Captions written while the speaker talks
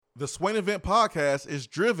The Swain Event podcast is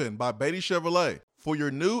driven by Bates Chevrolet. For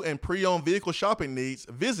your new and pre-owned vehicle shopping needs,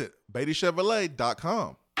 visit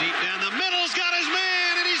BatesChevrolet.com. Deep down the middle's got his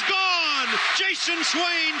man, and he's gone. Jason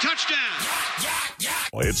Swain, touchdown.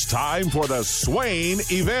 It's time for the Swain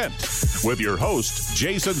Event with your host,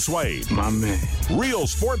 Jason Swain. My man. Real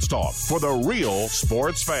sports talk for the real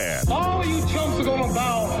sports fan. All you chumps are going to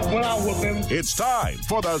bow when I whoop him. It's time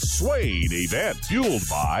for the Swain Event, fueled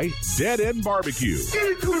by Dead End Barbecue.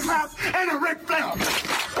 Get into his mouth and a Ric Flair.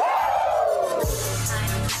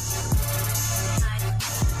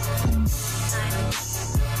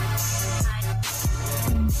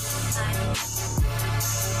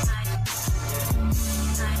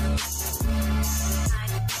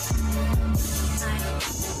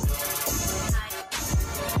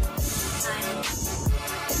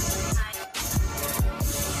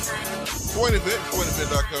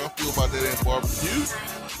 'Swainevent.com, fueled by Dead End Barbecue.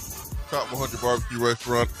 Top 100 barbecue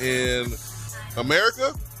restaurant in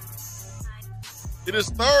America. It is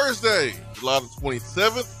Thursday, July the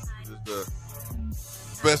 27th. It is the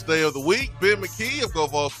best day of the week. Ben McKee of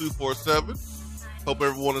GoVols 247. Hope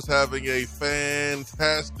everyone is having a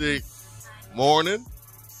fantastic morning.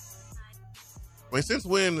 I mean, since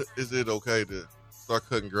when is it okay to start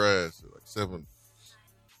cutting grass at like 7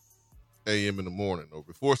 a.m. in the morning or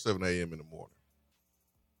before 7 a.m. in the morning?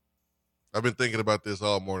 I've been thinking about this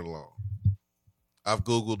all morning long. I've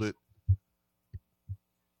Googled it.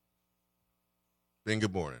 Ben,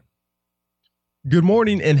 good morning. Good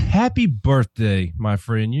morning and happy birthday, my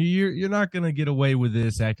friend. You're not going to get away with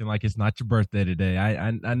this acting like it's not your birthday today.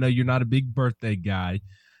 I know you're not a big birthday guy.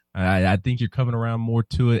 I think you're coming around more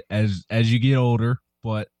to it as you get older,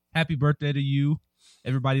 but happy birthday to you.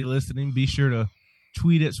 Everybody listening, be sure to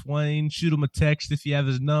tweet at Swain, shoot him a text if you have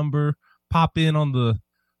his number, pop in on the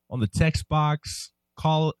text box,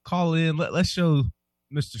 call in. Let's show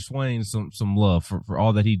Mr. Swain some love for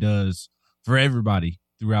all that he does for everybody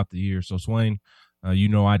throughout the year. So Swain,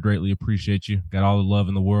 I greatly appreciate you. Got all the love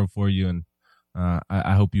in the world for you, and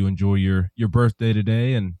I hope you enjoy your birthday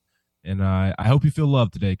today, and I hope you feel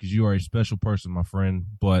loved today because you are a special person, my friend.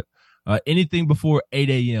 But anything before 8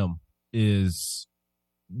 a.m. is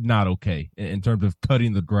not okay in terms of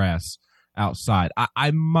cutting the grass outside.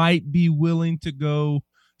 I might be willing to go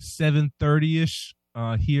 7:30-ish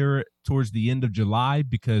here towards the end of July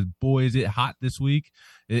because, boy, is it hot this week.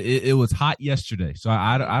 It was hot yesterday, so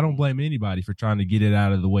I don't blame anybody for trying to get it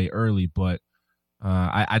out of the way early, but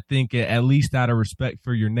I think at least out of respect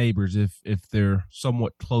for your neighbors, if they're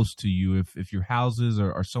somewhat close to you, if your houses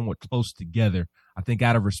are somewhat close together, I think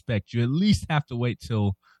out of respect, you at least have to wait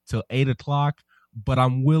till 8 o'clock, but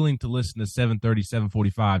I'm willing to listen to 7:30,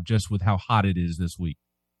 7:45 just with how hot it is this week.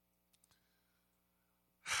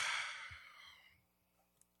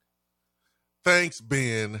 Thanks,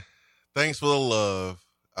 Ben. Thanks for the love.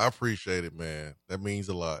 I appreciate it, man. That means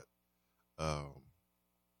a lot. I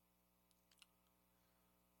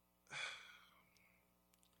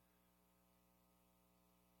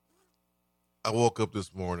woke up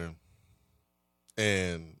this morning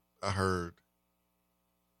and I heard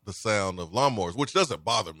the sound of lawnmowers, which doesn't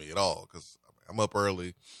bother me at all because I'm up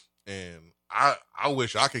early and I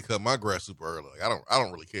wish I could cut my grass super early. Like, I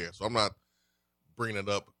don't really care. So I'm not bringing it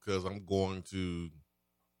up because I'm going to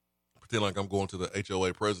pretend like I'm going to the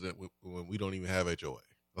HOA president when we don't even have HOA.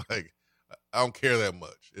 Like, I don't care that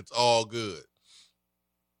much. It's all good.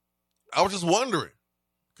 I was just wondering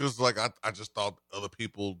because, like, I just thought other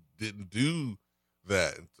people didn't do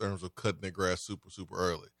that in terms of cutting their grass super, super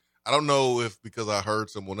early. I don't know if because I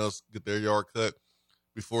heard someone else get their yard cut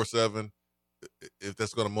before 7, if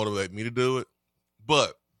that's going to motivate me to do it.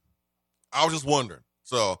 But I was just wondering.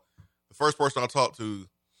 So the first person I talked to,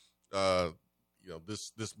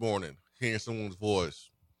 this morning, hearing someone's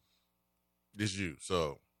voice, is you.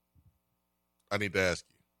 So I need to ask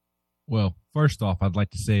you. Well, first off, I'd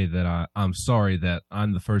like to say that I'm sorry that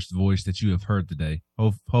I'm the first voice that you have heard today.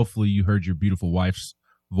 Hopefully you heard your beautiful wife's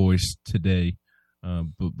voice today,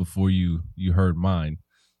 but before you heard mine,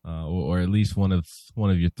 or at least one of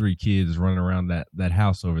your 3 kids running around that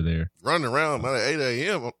house over there. Running around at 8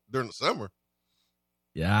 a.m. during the summer.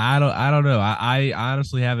 Yeah, I don't know. I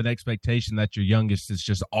honestly have an expectation that your youngest is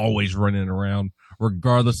just always running around,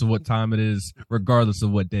 regardless of what time it is, regardless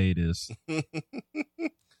of what day it is. No,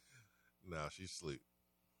 she's asleep.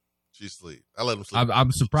 She's asleep. I let him sleep.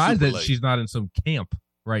 I'm surprised that late. she's not in some camp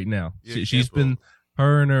right now. Yeah, She's been,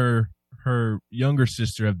 her and her younger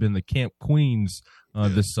sister have been the camp queens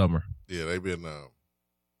this summer. Yeah, they've been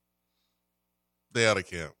they out of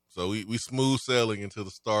camp. So we smooth sailing into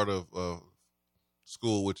the start of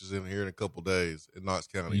school, which is in here in a couple days in Knox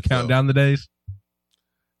County. You count down the days?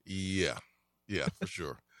 Yeah, for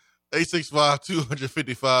sure.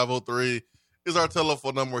 865-255-03 is our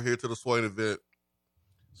telephone number here to the Swain Event.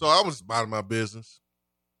 So I was minding my business.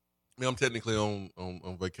 I mean, I'm technically on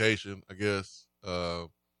vacation, I guess, for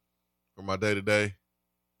my day-to-day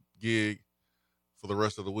gig for the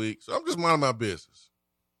rest of the week. So I'm just minding my business.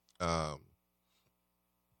 I've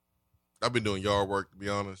been doing yard work, to be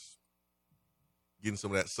honest, getting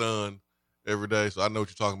some of that sun every day. So I know what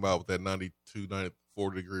you're talking about with that 92,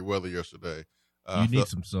 94 degree weather yesterday. You need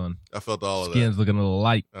some sun. I felt all of that. Skin's looking a little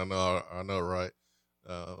light. I know, right?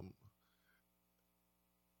 I'm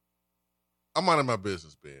minding my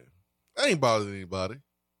business, Ben. I ain't bothering anybody.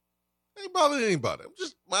 I'm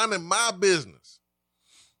just minding my business.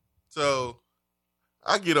 So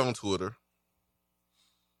I get on Twitter.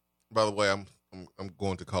 By the way, I'm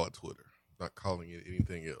going to call it Twitter. Not calling it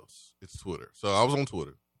anything else. It's Twitter. So I was on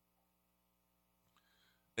Twitter.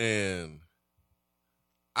 And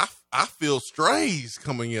I feel strays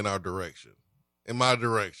coming in my direction. I'm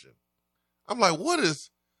like, what is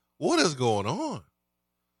going on?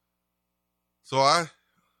 So I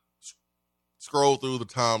scroll through the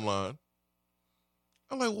timeline.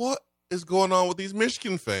 I'm like, what is going on with these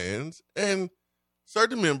Michigan fans and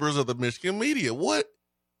certain members of the Michigan media? What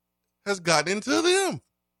has gotten into them?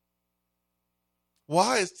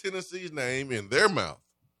 Why is Tennessee's name in their mouth?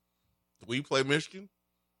 Do we play Michigan?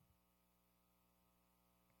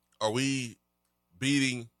 Are we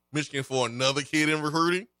beating Michigan for another kid in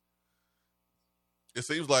recruiting? It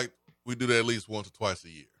seems like we do that at least once or twice a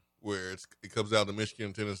year, where it comes down to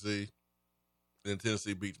Michigan, Tennessee, and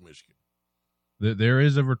Tennessee beats Michigan. There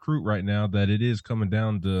is a recruit right now that it is coming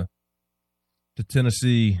down to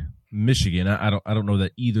Tennessee, Michigan. I don't know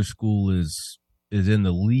that either school is in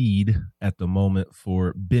the lead at the moment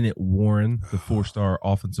for Bennett Warren, the 4-star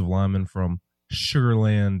offensive lineman from Sugar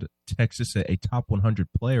Land, Texas, a top 100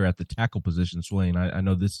 player at the tackle position. Swain, I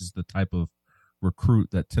know this is the type of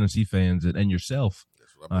recruit that Tennessee fans and yourself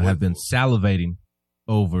have been salivating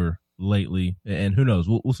over lately. And who knows?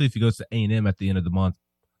 We'll see if he goes to A&M at the end of the month,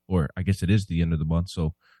 or I guess it is the end of the month.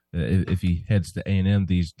 So if he heads to A&M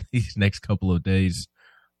these next couple of days.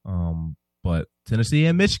 But Tennessee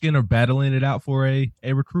and Michigan are battling it out for a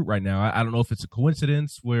recruit right now. I don't know if it's a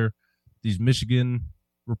coincidence where these Michigan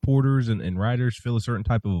reporters and writers feel a certain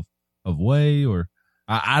type of way, or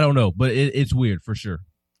I don't know, but it's weird for sure.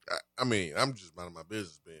 I mean, I'm just minding my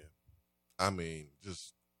business, man. I mean,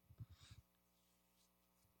 just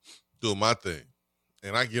doing my thing.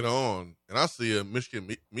 And I get on, and I see a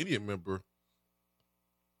Michigan media member.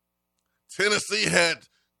 Tennessee had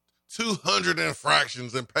 200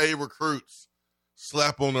 infractions and paid recruits.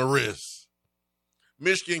 Slap on the wrist.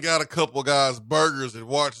 Michigan got a couple guys burgers and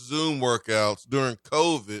watched Zoom workouts during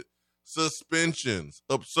COVID. Suspensions.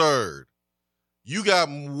 Absurd. You got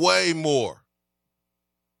way more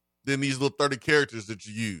than these little 30 characters that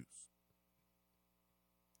you use.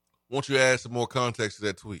 Won't you add some more context to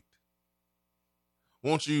that tweet?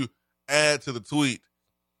 Won't you add to the tweet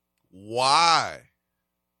why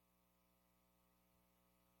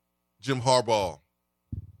Jim Harbaugh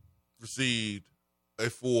received a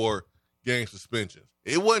 4-game suspension?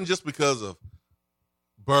 It wasn't just because of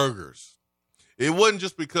burgers. It wasn't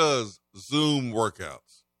just because Zoom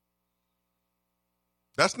workouts.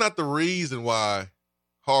 That's not the reason why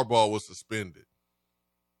Harbaugh was suspended.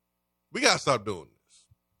 We got to stop doing this.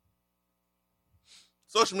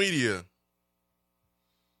 Social media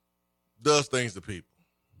does things to people.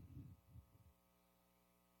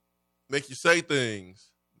 Make you say things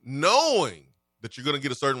knowing that you're going to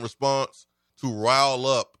get a certain response to rile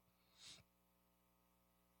up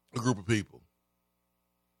a group of people.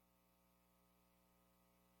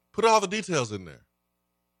 Put all the details in there.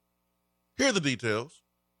 Here are the details.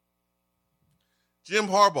 Jim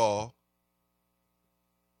Harbaugh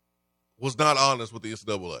was not honest with the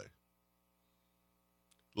NCAA.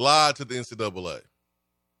 Lied to the NCAA.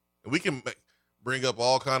 And we can bring up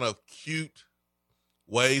all kind of cute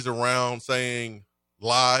ways around saying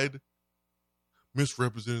lied,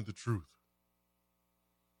 misrepresented the truth,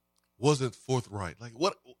 wasn't forthright. Like,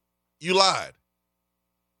 what? You lied.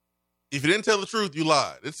 If you didn't tell the truth, you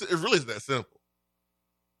lied. It really is that simple.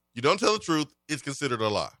 You don't tell the truth, it's considered a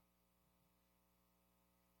lie.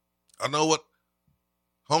 I know what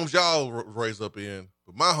homes y'all raised up in,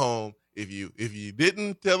 but my home, if you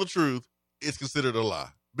didn't tell the truth, it's considered a lie.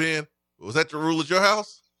 Ben, was that the rule at your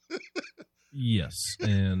house? Yes,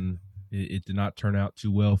 and it did not turn out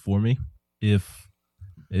too well for me. If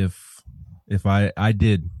I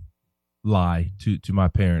did lie to my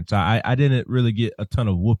parents, I didn't really get a ton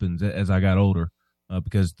of whoopings as I got older.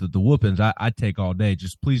 because the whoopings I take all day.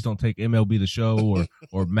 Just please don't take MLB The Show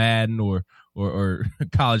or Madden or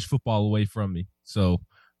college football away from me. So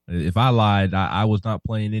if I lied, I was not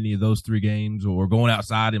playing any of those 3 games or going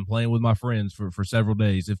outside and playing with my friends for several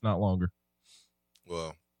days, if not longer.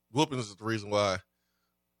 Well, whoopings is the reason why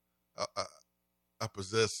I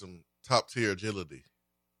possess some top-tier agility.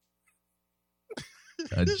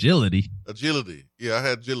 Agility? Agility. Yeah, I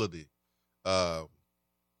had agility. I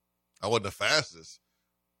wasn't the fastest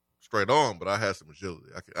straight on, but I had some agility.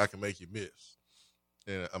 I can make you miss.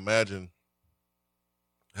 And imagine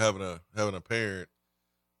having a parent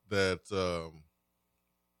that's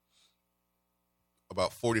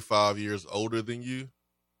about 45 years older than you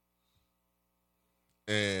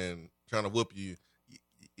and trying to whoop you,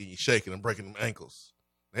 and you shaking and breaking them ankles.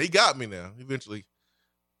 Now, he got me now. He eventually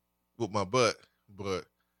whooped my butt, but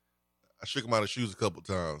I shook him out of shoes a couple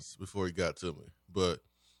times before he got to me. But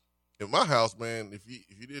in my house, man, if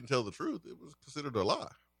you didn't tell the truth, it was considered a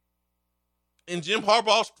lie. And Jim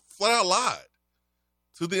Harbaugh flat out lied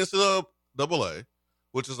to the NCAA,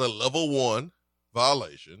 which is a level 1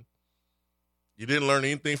 violation. You didn't learn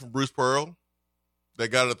anything from Bruce Pearl. They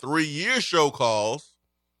got a 3-year show cause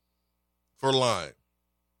for lying.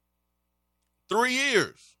 3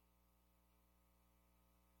 years.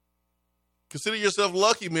 Consider yourself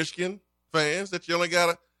lucky, Michigan fans, that you only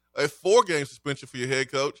got a 4-game suspension for your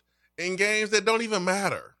head coach in games that don't even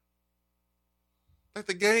matter. Like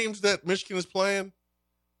the games that Michigan is playing.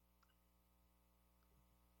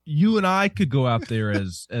 You and I could go out there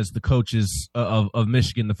as the coaches of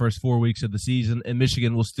Michigan the first 4 weeks of the season, and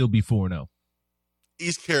Michigan will still be 4-0.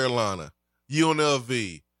 East Carolina,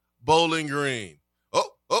 UNLV, Bowling Green.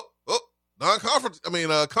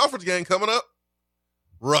 Conference game coming up.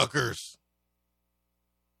 Rutgers.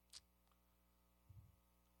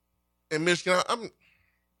 And Michigan, I'm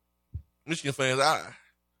Michigan fans. I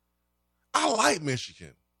like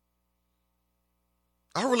Michigan.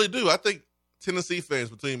 I really do. I think Tennessee fans,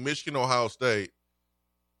 between Michigan and Ohio State,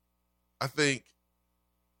 I think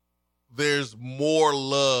there's more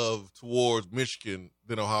love towards Michigan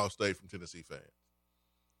than Ohio State from Tennessee fans.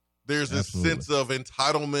 There's this sense of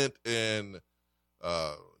entitlement and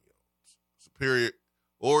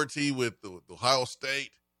superiority with Ohio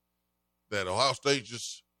State, that Ohio State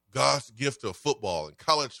just God's gift of football and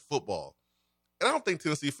college football. And I don't think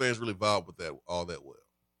Tennessee fans really vibe with that all that well.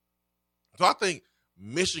 So I think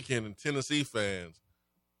Michigan and Tennessee fans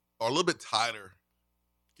are a little bit tighter,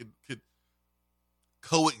 could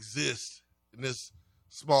coexist in this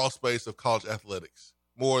small space of college athletics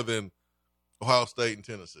more than Ohio State and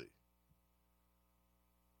Tennessee.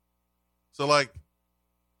 So, like,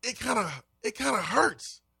 it kind of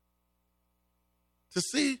hurts to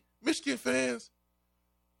see Michigan fans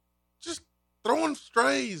just throwing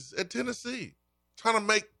strays at Tennessee, trying to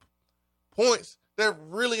make points that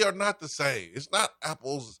really are not the same. It's not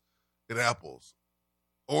apples and apples,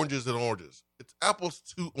 oranges and oranges. It's apples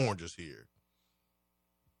to oranges here.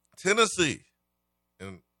 Tennessee,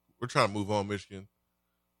 and we're trying to move on, Michigan.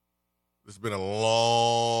 It's been a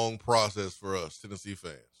long process for us, Tennessee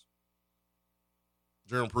fans.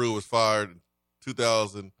 Jeremy Pruitt was fired in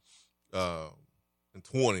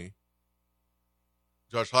 2020.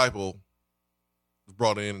 Josh Heupel was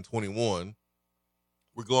brought in 21.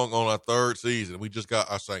 We're going on our 3rd season. We just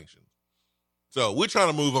got our sanctions. So we're trying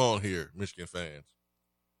to move on here, Michigan fans.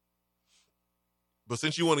 But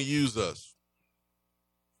since you want to use us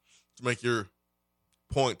to make your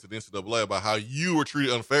point to the NCAA about how you were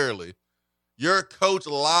treated unfairly, your coach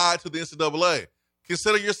lied to the NCAA.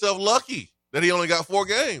 Consider yourself lucky that he only got 4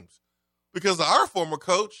 games, because our former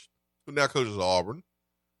coach, who now coaches Auburn,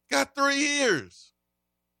 got 3 years.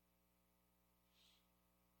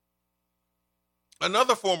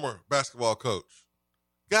 Another former basketball coach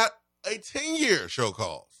got a 10-year show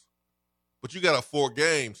cause, but you got a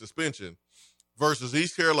 4-game suspension versus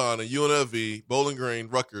East Carolina, UNLV, Bowling Green,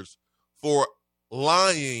 Rutgers for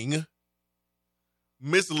lying,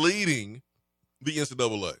 misleading the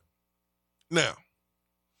NCAA. Now,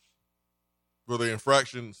 were the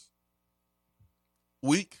infractions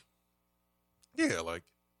weak? Yeah, like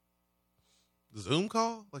the Zoom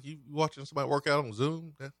call, like you watching somebody work out on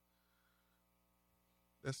Zoom.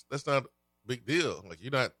 That's not a big deal. Like,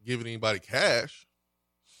 you're not giving anybody cash.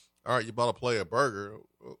 All right, you bought a player a burger.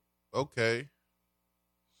 Okay.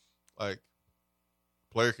 Like,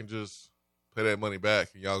 player can just pay that money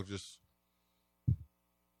back and y'all just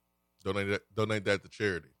donate that to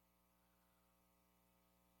charity.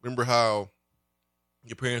 Remember how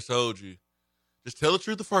your parents told you, just tell the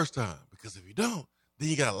truth the first time, because if you don't, then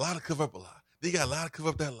you got a lie to cover up a lie. Then you got a lie to cover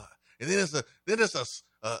up that lie. And then it's a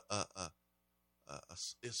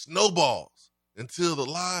it snowballs until the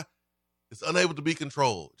lie is unable to be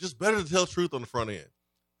controlled. Just better to tell the truth on the front end.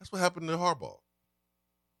 That's what happened to Harbaugh.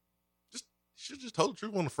 Should have just told the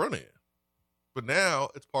truth on the front end. But now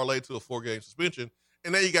it's parlayed to a 4-game suspension,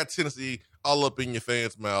 and now you got Tennessee all up in your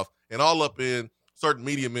fans' mouth and all up in certain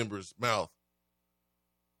media members' mouth.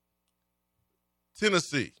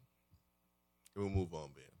 Tennessee. And we'll move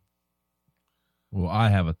on, Ben. Well, I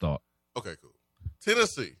have a thought. Okay, cool.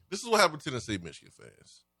 Tennessee. This is what happened to Tennessee, Michigan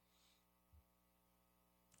fans.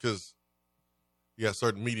 Because you got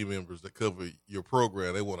certain media members that cover your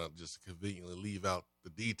program. They want to just conveniently leave out the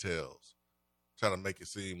details, trying to make it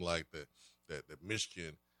seem like that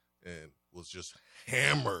Michigan was just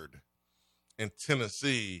hammered, and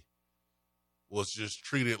Tennessee was just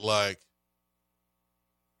treated like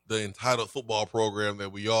the entitled football program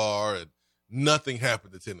that we are, and nothing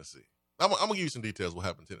happened to Tennessee. I'm going to give you some details what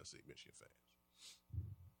happened to Tennessee, Michigan fans.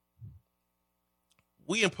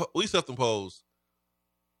 We self-impose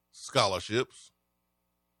scholarships.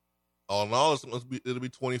 All in all, it'll be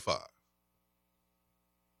 25.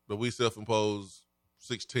 But we self-impose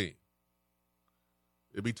 16.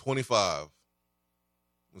 It'll be 25.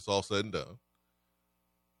 It's all said and done.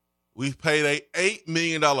 We've paid a $8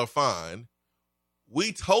 million fine.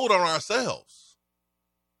 We told on ourselves.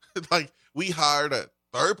 Like, we hired a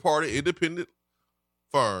third-party independent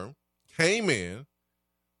firm, came in,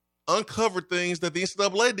 uncovered things that the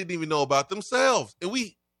NCAA didn't even know about themselves. And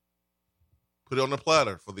we put it on the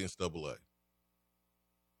platter for the NCAA.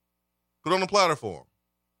 Put it on the platter for them.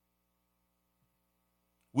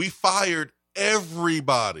 We fired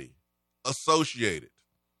everybody associated.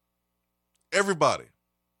 Everybody.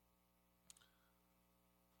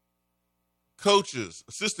 Coaches,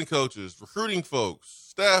 assistant coaches, recruiting folks,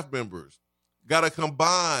 staff members got a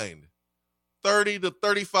combined 30 to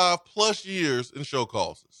 35 plus years in show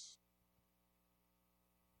causes.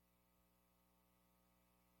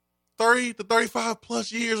 30 to 35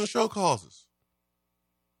 plus years in show causes.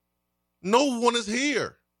 No one is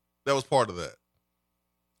here that was part of that.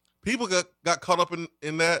 People got caught up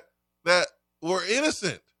in that were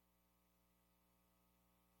innocent.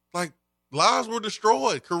 Like, lives were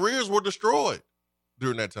destroyed. Careers were destroyed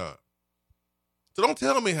during that time. So don't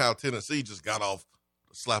tell me how Tennessee just got off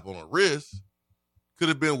a slap on the wrist. Could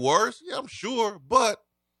have been worse? Yeah, I'm sure. But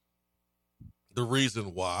the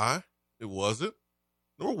reason why it wasn't,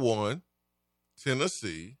 number one,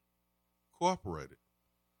 Tennessee cooperated.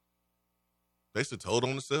 They should told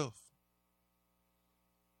on itself.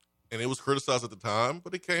 And it was criticized at the time,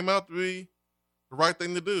 but it came out to be the right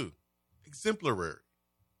thing to do. Exemplary.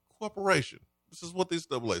 Cooperation. This is what the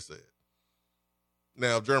NCAA said.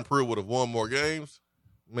 Now, if Jeremy Pruitt would have won more games,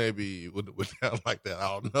 maybe it would have went down like that. I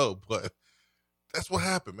don't know, but that's what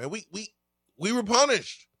happened, man. We were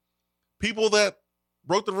punished. People that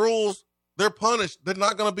broke the rules, they're punished. They're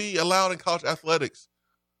not going to be allowed in college athletics.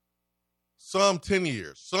 Some 10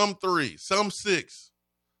 years, some 3, some 6.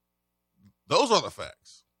 Those are the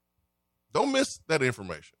facts. Don't miss that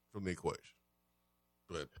information from the equation.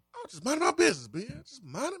 But I'm just minding my business, man. Just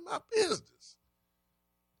minding my business.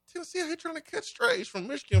 Tennessee out here trying to catch strays from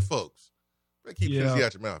Michigan folks. Better keep Tennessee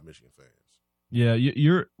out your mouth, Michigan fans. Yeah,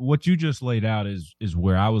 you're what you just laid out is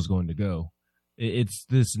where I was going to go. It's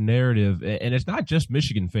this narrative, and it's not just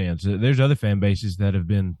Michigan fans. There's other fan bases that have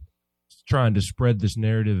been trying to spread this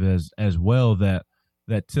narrative as well that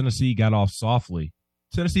Tennessee got off softly.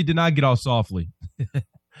 Tennessee did not get off softly.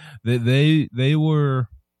 They were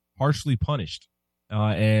harshly punished,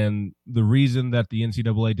 and the reason that the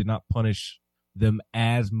NCAA did not punish them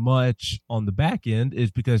as much on the back end is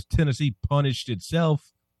because Tennessee punished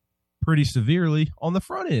itself pretty severely on the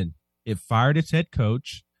front end. It fired its head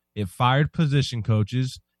coach, it fired position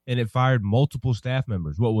coaches, and it fired multiple staff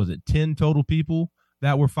members. What was it, 10 total people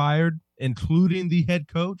that were fired, including the head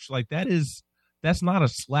coach? Like, that's not a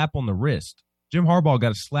slap on the wrist. Jim Harbaugh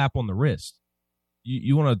got a slap on the wrist.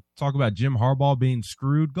 You want to talk about Jim Harbaugh being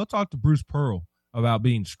screwed? Go talk to Bruce Pearl about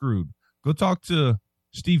being screwed. Go talk to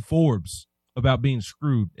Steve Forbes about being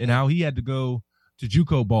screwed and how he had to go to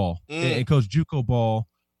JUCO ball and coach JUCO ball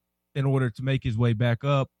in order to make his way back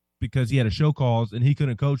up because he had a show cause and he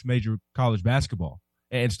couldn't coach major college basketball.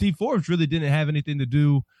 And Steve Forbes really didn't have anything to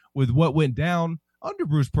do with what went down under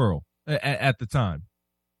Bruce Pearl at the time.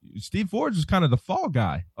 Steve Forbes was kind of the fall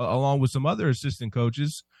guy along with some other assistant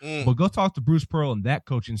coaches. But go talk to Bruce Pearl and that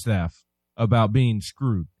coaching staff about being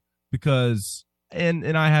screwed because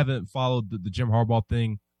and I haven't followed the Jim Harbaugh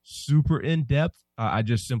thing super in depth. I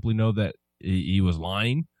just simply know that he was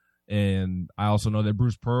lying. And I also know that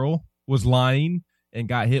Bruce Pearl was lying and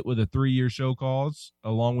got hit with a 3-year show cause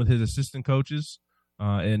along with his assistant coaches.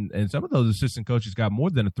 And some of those assistant coaches got more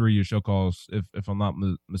than a 3-year show cause, if I'm not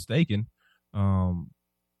mistaken. And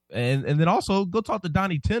then also go talk to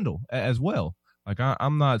Donnie Tyndall as well. Like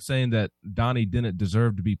I'm not saying that Donnie didn't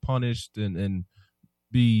deserve to be punished and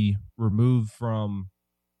be removed from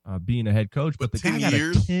being a head coach, but the guy got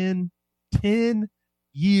a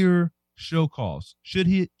 10-year show cause. Should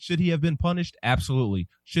he have been punished? Absolutely.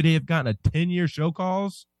 Should he have gotten a 10-year show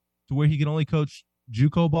cause to where he can only coach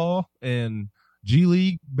JUCO ball and G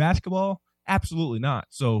League basketball? Absolutely not.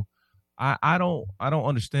 So I don't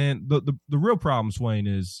understand. The real problem, Swain,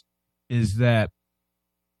 is that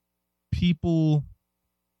people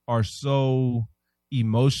are so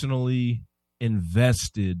emotionally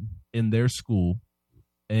invested in their school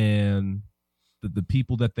and the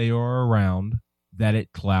people that they are around that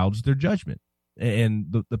it clouds their judgment. And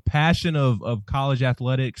the passion of college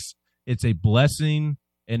athletics, it's a blessing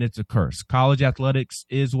and it's a curse. College athletics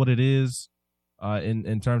is what it is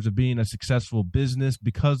in terms of being a successful business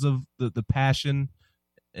because of the passion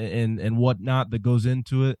and whatnot that goes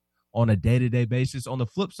into it on a day-to-day basis. On the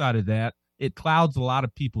flip side of that, it clouds a lot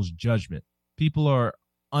of people's judgment. People are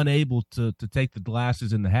unable to take the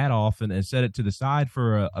glasses and the hat off and set it to the side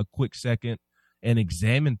for a quick second and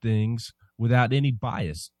examine things without any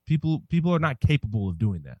bias. People are not capable of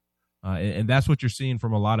doing that. And that's what you're seeing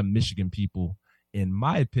from a lot of Michigan people. In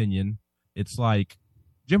my opinion, it's like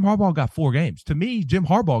Jim Harbaugh got 4 games. To me, Jim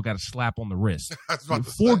Harbaugh got a slap on the wrist.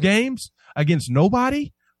 4 games against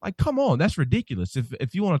nobody? Like, come on, that's ridiculous.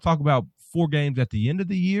 If you want to talk about 4 games at the end of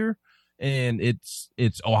the year, and it's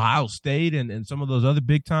Ohio State and some of those other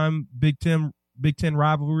Big Ten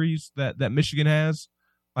rivalries that Michigan has,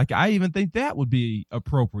 like I even think that would be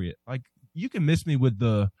appropriate. Like you can miss me with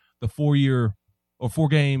the 4-year or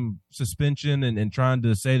 4-game suspension and trying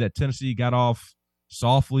to say that Tennessee got off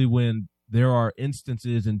softly when there are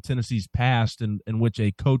instances in Tennessee's past in which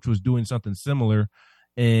a coach was doing something similar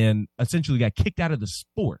and essentially got kicked out of the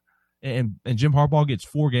sport. And Jim Harbaugh gets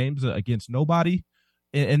 4 games against nobody.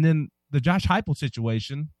 And then the Josh Heupel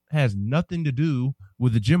situation has nothing to do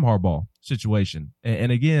with the Jim Harbaugh situation.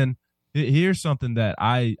 And again, here's something that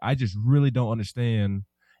I just really don't understand.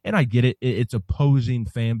 And I get it. It's opposing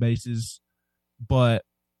fan bases. But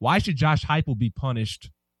why should Josh Heupel be punished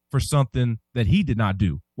for something that he did not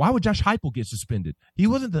do? Why would Josh Heupel get suspended? He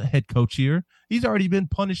wasn't the head coach here. He's already been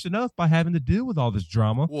punished enough by having to deal with all this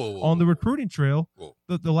drama on the recruiting trail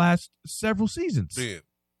the last several seasons. Ben,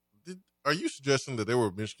 are you suggesting that there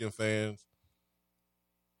were Michigan fans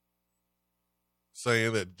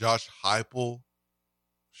saying that Josh Heupel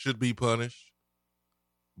should be punished?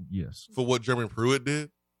 Yes. For what Jeremy Pruitt did?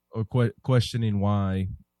 Or questioning why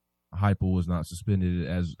Heupel was not suspended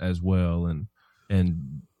as well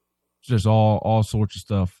and just all sorts of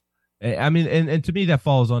stuff. I mean, and to me that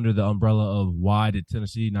falls under the umbrella of why did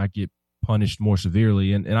Tennessee not get punished more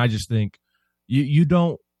severely? And I just think you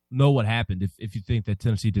don't know what happened if you think that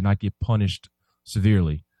Tennessee did not get punished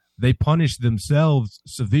severely. They punished themselves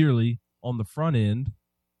severely on the front end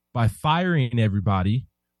by firing everybody,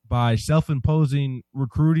 by self-imposing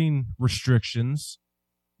recruiting restrictions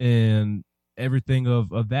and everything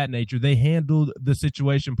of that nature. They handled the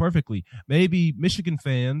situation perfectly. Maybe Michigan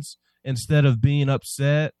fans, instead of being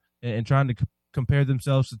upset and trying to compare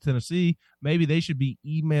themselves to Tennessee, maybe they should be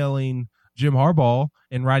emailing Jim Harbaugh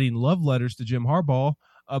and writing love letters to Jim Harbaugh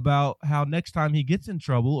about how next time he gets in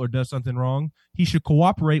trouble or does something wrong, he should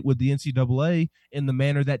cooperate with the NCAA in the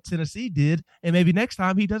manner that Tennessee did, and maybe next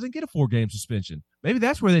time he doesn't get a 4-game suspension. Maybe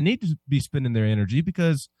that's where they need to be spending their energy,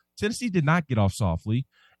 because Tennessee did not get off softly,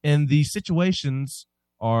 and the situations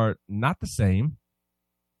are not the same.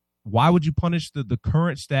 Why would you punish the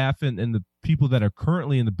current staff and the people that are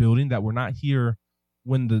currently in the building that were not here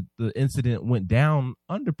when the incident went down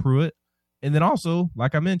under Pruitt? And then also,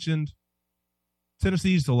 like I mentioned,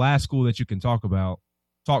 Tennessee is the last school that you can talk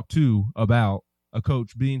to about a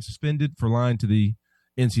coach being suspended for lying to the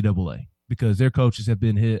NCAA, because their coaches have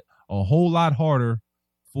been hit a whole lot harder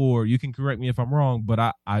for, you can correct me if I'm wrong, but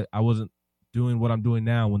I wasn't doing what I'm doing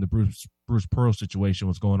now when the Bruce Pearl situation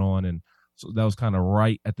was going on. And so that was kind of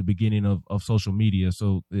right at the beginning of social media.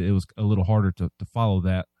 So it was a little harder to follow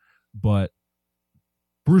that. But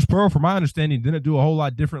Bruce Pearl, from my understanding, didn't do a whole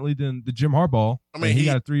lot differently than the Jim Harbaugh. I mean, he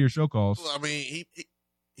got a 3-year show cause. I mean,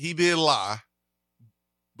 he did lie,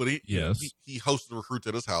 but he hosted recruits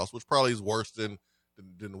at his house, which probably is worse than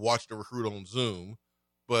watching the recruit on Zoom.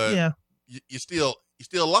 But yeah, you still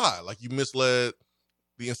lie, like you misled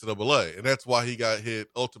the NCAA, and that's why he got hit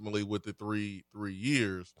ultimately with the three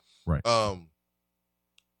years. Right.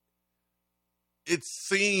 It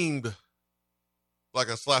seemed like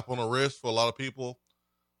a slap on the wrist for a lot of people.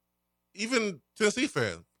 even Tennessee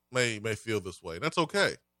fans may feel this way. That's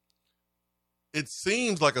okay. It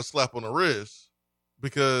seems like a slap on the wrist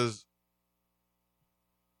because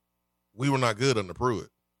we were not good under Pruitt.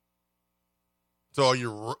 So are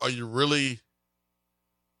you really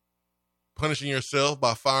punishing yourself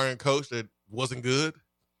by firing a coach that wasn't good?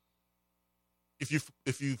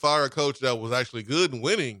 If you fire a coach that was actually good and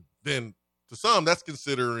winning, then to some that's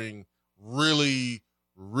considering really,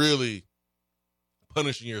 really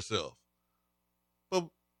punishing yourself. But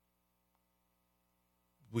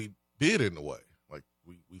we did in a way. Like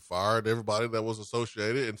we fired everybody that was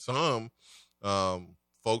associated, and some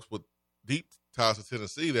folks with deep ties to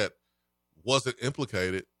Tennessee that wasn't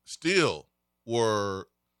implicated still were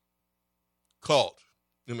caught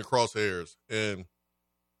in the crosshairs and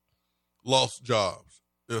lost jobs.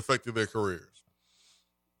 It affected their careers.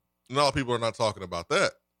 And a lot of people are not talking about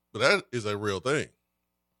that, but that is a real thing.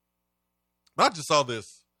 But I just saw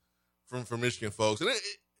this from Michigan folks, and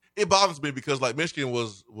it bothers me because like Michigan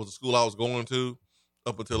was a school I was going to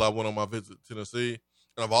up until I went on my visit to Tennessee,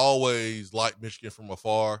 and I've always liked Michigan from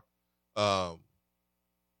afar.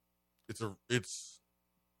 It's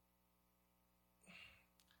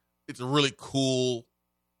a really cool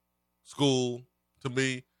school to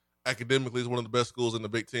me. Academically, it's one of the best schools in the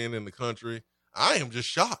Big Ten in the country. I am just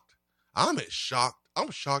shocked. I'm shocked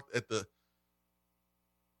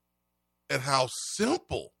at how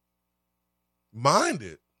simple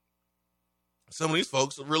minded some of these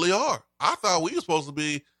folks really are. I thought we were supposed to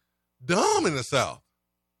be dumb in the South.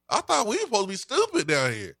 I thought we were supposed to be stupid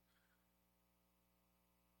down here.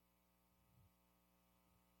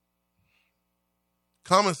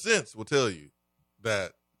 Common sense will tell you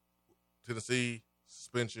that Tennessee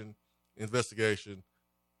suspension, investigation,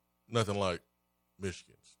 nothing like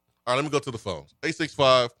Michigan's. All right, let me go to the phones.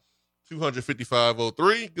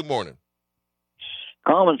 865-255-03. Good morning.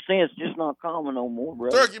 Common sense, just not common no more,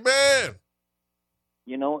 brother. Turkey man.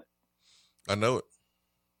 You know it? I know it.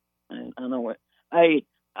 I know it. Hey,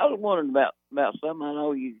 I was wondering about something. I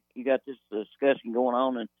know you got this discussion going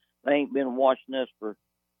on, and they ain't been watching us for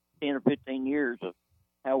 10 or 15 years of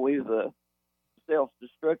how we've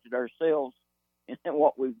self-destructed ourselves and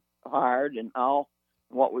what we've hired and all,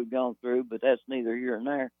 and what we've gone through, but that's neither here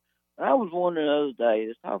nor there. But I was wondering the other day,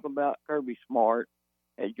 let's talk about Kirby Smart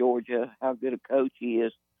at Georgia, how good a coach he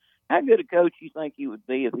is. How good a coach you think he would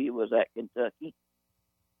be if he was at Kentucky?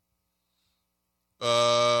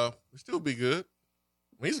 He'd still be good.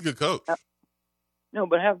 I mean, he's a good coach. No,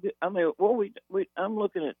 but how good? I mean, I'm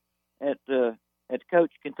looking at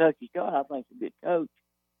Coach Kentucky Scott. I think he's a good coach.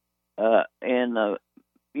 And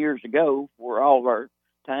years ago, for all of our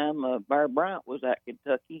time, Bear Bryant was at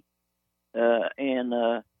Kentucky,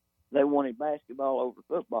 and they wanted basketball over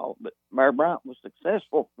football. But Bear Bryant was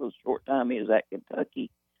successful for the short time he was at Kentucky.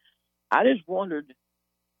 I just wondered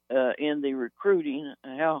in the recruiting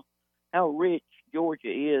how rich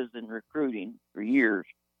Georgia is in recruiting for years.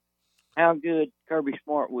 How good Kirby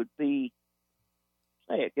Smart would be,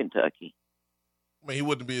 say, at Kentucky. I mean, he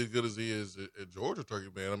wouldn't be as good as he is at Georgia, Turkey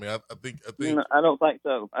man. I mean, I think. No, I don't think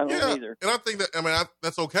so. I don't either. And I think that. I mean,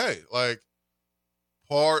 that's okay. Like,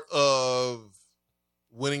 part of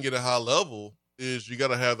winning at a high level is you got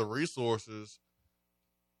to have the resources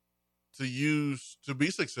to use to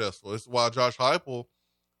be successful. It's why Josh Heupel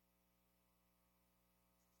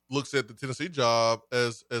looks at the Tennessee job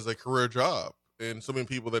as a career job, and so many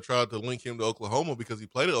people that tried to link him to Oklahoma because he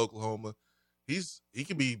played at Oklahoma, he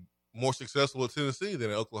can be more successful at Tennessee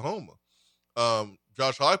than at Oklahoma.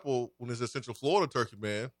 Josh Heupel, when he's at Central Florida, Turkey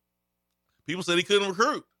man, people said he couldn't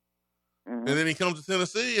recruit. Mm-hmm. And then he comes to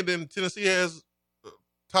Tennessee, and then Tennessee has a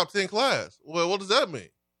top 10 class. Well, what does that mean?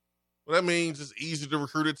 Well, that means it's easier to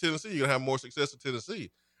recruit at Tennessee. You're going to have more success at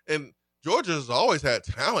Tennessee. And Georgia has always had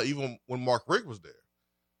talent, even when Mark Richt was there.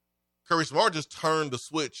 Kirby Smart just turned the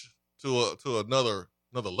switch to another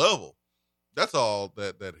level. That's all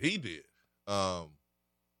that he did.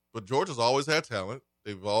 But Georgia's always had talent.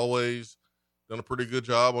 They've always done a pretty good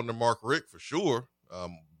job under Mark Richt, for sure.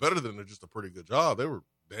 Better than just a pretty good job. They were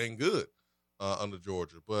dang good under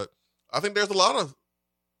Georgia. But I think there's a lot of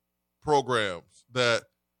programs that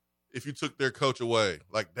if you took their coach away,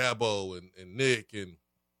 like Dabo and Nick and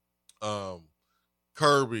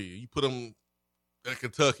Kirby, you put them at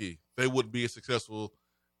Kentucky, they wouldn't be as successful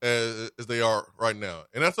as they are right now.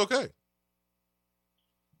 And that's okay.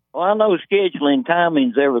 Well, I know scheduling,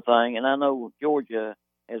 timing's everything, and I know Georgia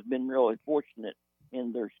has been really fortunate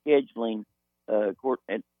in their scheduling.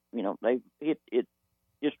 They've hit it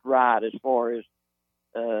just right as far as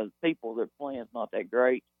people that are playing is not that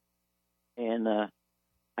great. And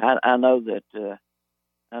I know that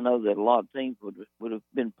I know that a lot of teams would have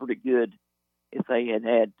been pretty good if they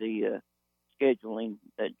had the scheduling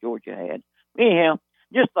that Georgia had. Anyhow,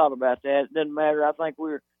 just thought about that. It doesn't matter. I think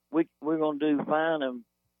we're going to do fine. And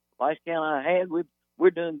last count I had,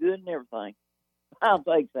 we're doing good and everything. I'll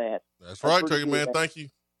take that. That's right, Turkey Man. Thank you.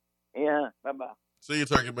 Yeah. Bye bye. See you,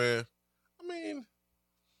 Turkey Man. I mean,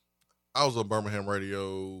 I was on Birmingham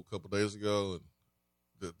radio a couple days ago,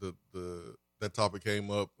 and that topic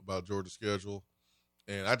came up about Georgia's schedule,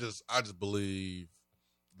 and I just believe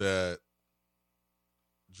that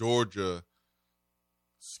Georgia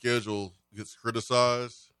schedule gets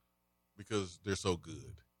criticized because they're so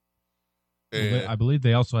good. And I believe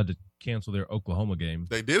they also had to cancel their Oklahoma game.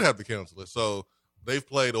 They did have to cancel it. So they've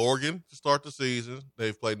played Oregon to start the season.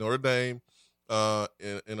 They've played Notre Dame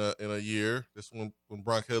in a year. This one when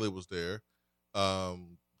Brian Kelly was there.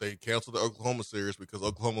 They canceled the Oklahoma series because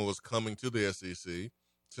Oklahoma was coming to the SEC.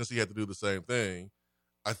 Since he had to do the same thing,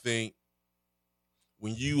 I think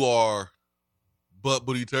when you are butt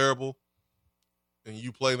booty terrible and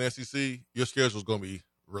you play in the SEC, your schedule is going to be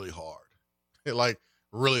really hard. Like,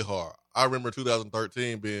 really hard. I remember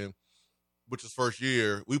 2013 being, which is first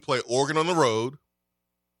year, we played Oregon on the road,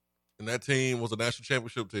 and that team was a national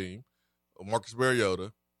championship team, Marcus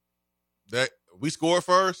Mariota. That we scored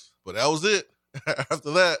first, but that was it.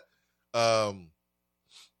 After that,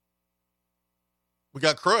 we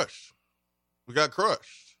got crushed.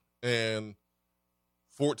 And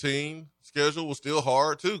 14 schedule was still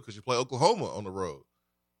hard, too, because you play Oklahoma on the road.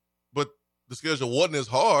 But the schedule wasn't as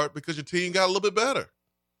hard because your team got a little bit better.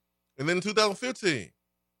 And then in 2015,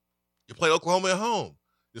 you played Oklahoma at home.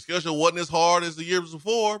 Your schedule wasn't as hard as the years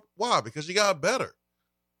before. Why? Because you got better.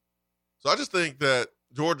 So I just think that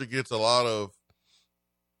Georgia gets a lot of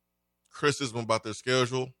criticism about their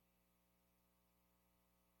schedule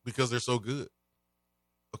because they're so good.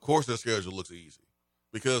 Of course their schedule looks easy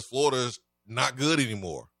because Florida is not good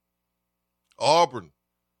anymore. Auburn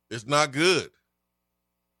is not good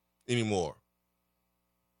anymore.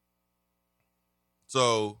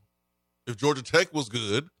 So if Georgia Tech was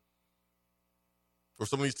good, or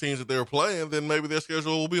some of these teams that they were playing, then maybe their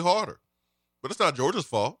schedule will be harder. But it's not Georgia's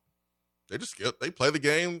fault. They play the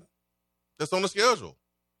game that's on the schedule.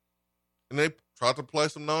 And they try to play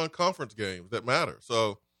some non-conference games that matter.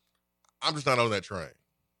 So I'm just not on that train.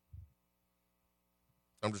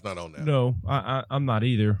 I'm just not on that. No, I'm not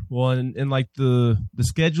either. Well, and like the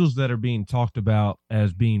schedules that are being talked about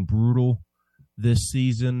as being brutal this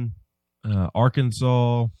season,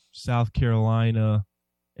 Arkansas, South Carolina,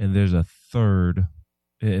 and there's a third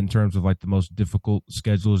in terms of like the most difficult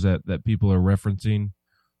schedules that people are referencing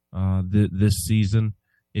this season.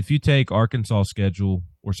 If you take Arkansas schedule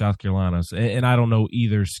or South Carolina's, and I don't know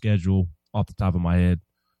either schedule off the top of my head,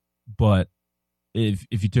 but if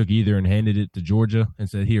you took either and handed it to Georgia and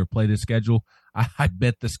said, here, play this schedule, I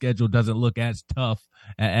bet the schedule doesn't look as tough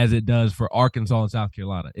as it does for Arkansas and South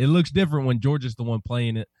Carolina. It looks different when Georgia's the one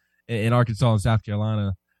playing it and Arkansas and South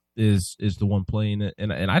Carolina is the one playing it.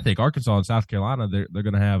 And I think Arkansas and South Carolina, they're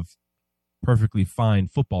going to have perfectly fine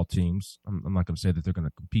football teams. I'm not going to say that they're going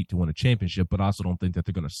to compete to win a championship, but I also don't think that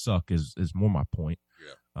they're going to suck is more my point.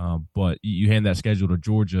 Yeah. But you hand that schedule to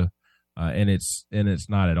Georgia, and it's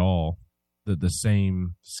not at all the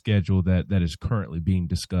same schedule that is currently being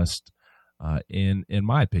discussed, in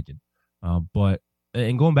my opinion. But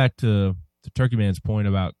going back to Turkey Man's point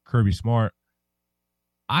about Kirby Smart,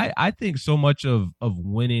 I think so much of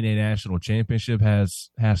winning a national championship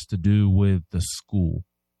has to do with the school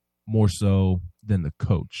more so than the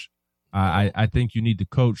coach. I think you need the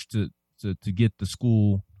coach to get the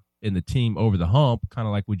school and the team over the hump, kind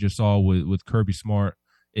of like we just saw with Kirby Smart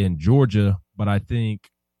in Georgia. But I think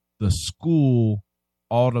the school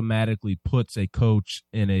automatically puts a coach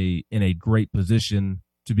in a great position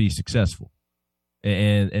to be successful.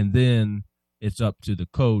 And then it's up to the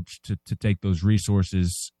coach to take those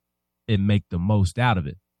resources and make the most out of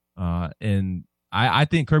it. And I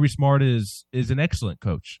think Kirby Smart is an excellent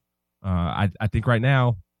coach. I think right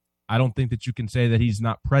now, I don't think that you can say that he's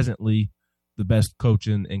not presently the best coach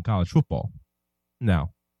in college football.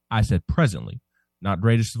 Now, I said presently, not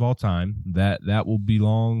greatest of all time. That will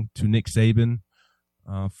belong to Nick Saban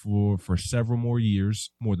for several more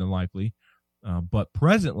years, more than likely. But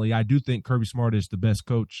presently, I do think Kirby Smart is the best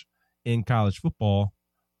coach in college football.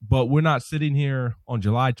 But we're not sitting here on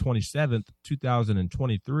July 27th,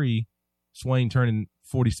 2023, Swain turning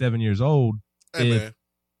 47 years old. Hey,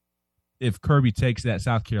 if Kirby takes that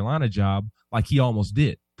South Carolina job like he almost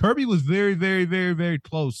did. Kirby was very, very, very, very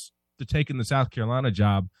close to taking the South Carolina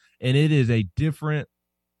job, and it is a different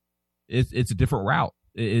 – it's a different route.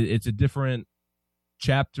 It's a different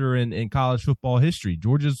chapter in college football history.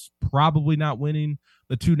 Georgia's probably not winning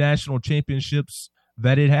the 2 national championships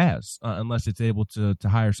that it has, unless it's able to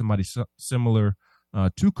hire somebody similar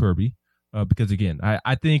to Kirby. Because again,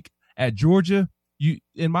 I think at Georgia,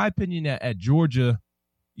 in my opinion, at Georgia,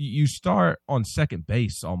 you start on second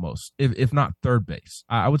base almost, if not third base.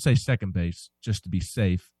 I would say second base just to be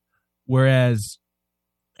safe. Whereas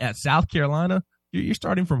at South Carolina, you're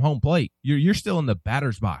starting from home plate. You're still in the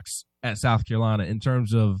batter's box at South Carolina in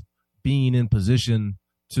terms of being in position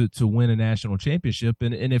to win a national championship.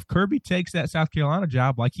 And if Kirby takes that South Carolina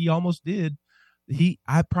job like he almost did,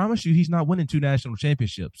 I promise you he's not winning 2 national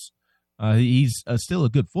championships. He's still a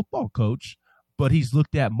good football coach, but he's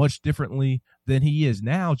looked at much differently than he is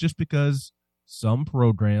now just because some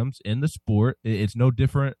programs in the sport, it's no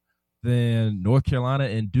different than North Carolina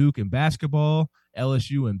and Duke in basketball,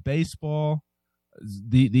 LSU in baseball.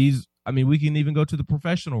 We can even go to the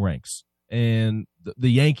professional ranks and the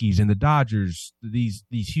Yankees and the Dodgers, these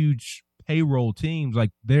huge payroll teams,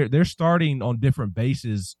 like they're starting on different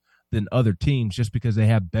bases than other teams just because they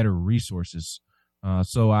have better resources.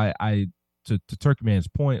 So to Turkman's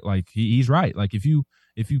point, like he's right. Like if you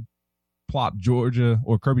plop Georgia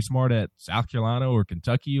or Kirby Smart at South Carolina or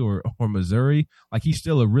Kentucky or Missouri, like he's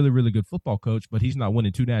still a really, really good football coach, but he's not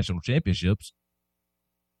winning 2 national championships.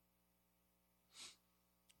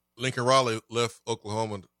 Lincoln Riley left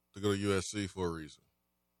Oklahoma to go to USC for a reason.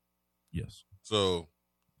 Yes. So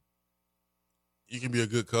you can be a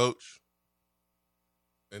good coach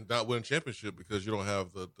and not win a championship because you don't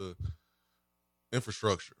have the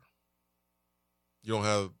infrastructure. You don't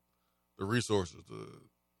have the resources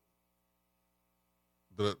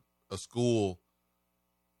that a school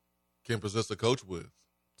can possess a coach with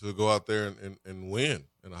to go out there and win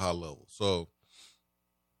at a high level. So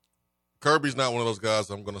Kirby's not one of those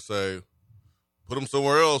guys I'm going to say, put him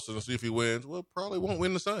somewhere else and see if he wins. Well, probably won't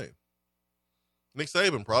win the same. Nick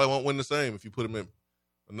Saban probably won't win the same if you put him in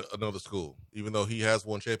another school, even though he has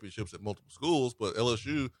won championships at multiple schools. But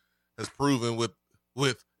LSU has proven with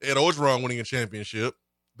Ed Orgeron winning a championship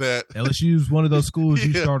that LSU is one of those schools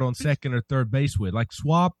you start on second or third base with. Like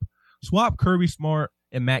swap Kirby Smart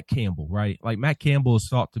and Matt Campbell, right? Like Matt Campbell is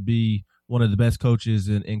thought to be one of the best coaches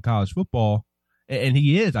in college football. And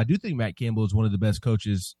he is. I do think Matt Campbell is one of the best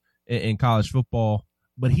coaches in college football,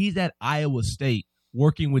 but he's at Iowa State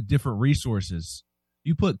working with different resources.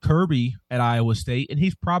 You put Kirby at Iowa State, and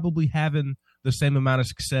he's probably having the same amount of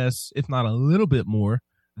success, if not a little bit more,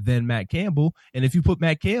 than Matt Campbell. And if you put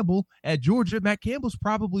Matt Campbell at Georgia, Matt Campbell's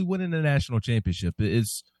probably winning a national championship.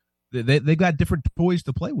 They got different toys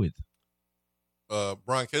to play with.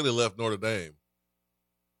 Brian Kelly left Notre Dame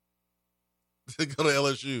to go to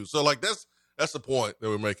LSU. So, like, that's the point that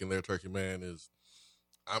we're making there, Turkey Man, is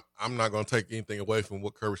I'm not going to take anything away from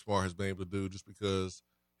what Kirby Smart has been able to do just because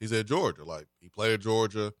he's at Georgia. Like, he played at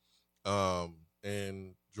Georgia,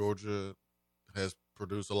 and Georgia has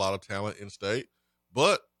produced a lot of talent in state.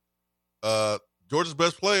 But Georgia's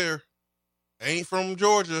best player ain't from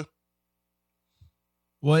Georgia.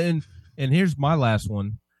 Well, and here's my last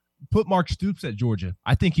one. Put Mark Stoops at Georgia.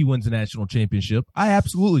 I think he wins a national championship. I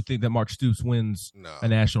absolutely think that Mark Stoops wins a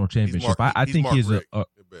national championship. I think he's a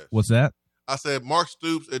what's that? I said Mark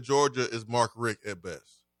Stoops at Georgia is Mark Richt at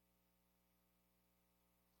best.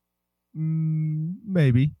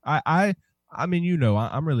 Maybe. I mean,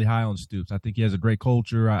 I'm really high on Stoops. I think he has a great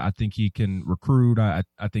culture. I think he can recruit. I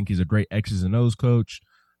think he's a great X's and O's coach.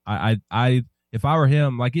 If I were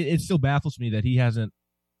him, like it still baffles me that he hasn't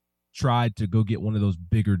tried to go get one of those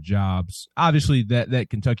bigger jobs. Obviously, that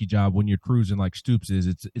Kentucky job, when you're cruising like Stoops is,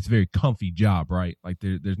 it's a very comfy job, right? Like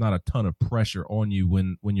there's not a ton of pressure on you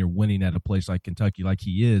when you're winning at a place like Kentucky, like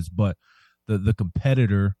he is. But the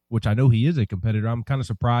competitor, which I know he is a competitor, I'm kind of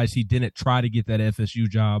surprised he didn't try to get that FSU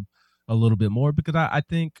job a little bit more, because I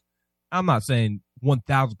think, I'm not saying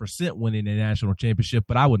 1,000% winning a national championship,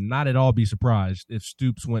 but I would not at all be surprised if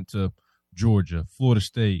Stoops went to Georgia, Florida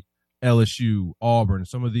State, LSU, Auburn,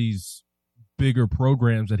 some of these bigger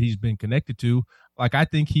programs that he's been connected to. Like, I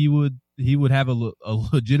think he would have a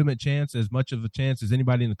legitimate chance, as much of a chance as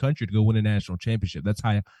anybody in the country, to go win a national championship. That's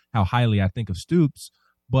how highly I think of Stoops,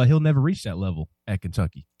 but he'll never reach that level at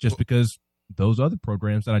Kentucky just because those other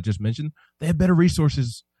programs that I just mentioned, they have better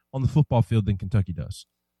resources on the football field than Kentucky does.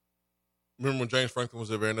 Remember when James Franklin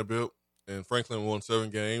was at Vanderbilt, and Franklin won 7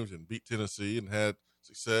 games and beat Tennessee and had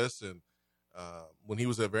success, and when he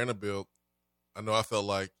was at Vanderbilt, I know I felt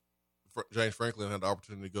like James Franklin had the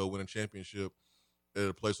opportunity to go win a championship at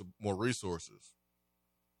a place with more resources.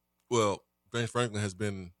 Well, James Franklin has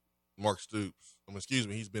been Mark Stoops.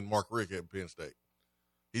 He's been Mark Richt at Penn State.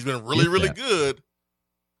 He's been really good,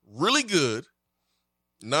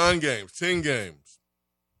 9 games, 10 games,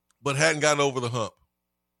 but hadn't gotten over the hump.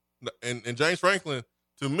 And James Franklin,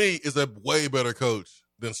 to me, is a way better coach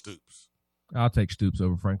than Stoops. I'll take Stoops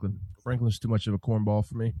over Franklin. Franklin's too much of a cornball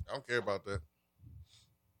for me. I don't care about that.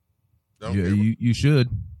 You should.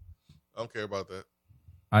 I don't care about that.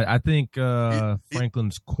 I think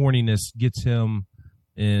Franklin's corniness gets him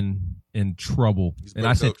in trouble. And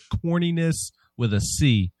I said corniness with a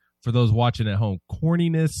C for those watching at home.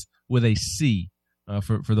 Corniness with a C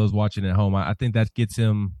for those watching at home. I think that gets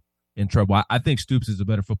him in trouble. I think Stoops is a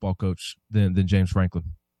better football coach than James Franklin.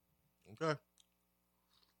 Okay.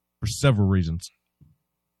 For several reasons.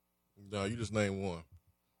 No, you just named one.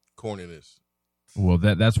 Corniness. Well,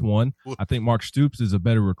 that's one. I think Mark Stoops is a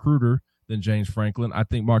better recruiter than James Franklin. I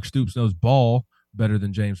think Mark Stoops knows ball better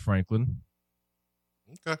than James Franklin.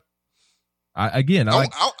 Okay.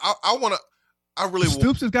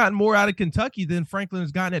 Stoops has gotten more out of Kentucky than Franklin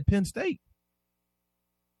has gotten at Penn State.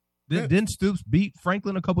 Didn't Stoops beat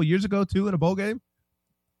Franklin a couple years ago too in a bowl game?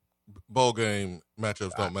 Bowl game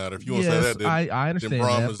matchups don't matter. If you want to say that, then I understand then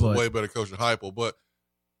Brom that, is a way better coach than Heupel. But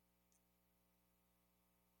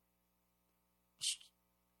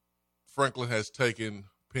Franklin has taken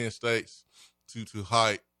Penn State to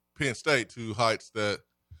heights that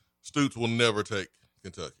Stoops will never take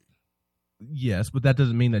Kentucky. Yes, but that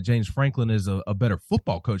doesn't mean that James Franklin is a better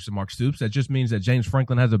football coach than Mark Stoops. That just means that James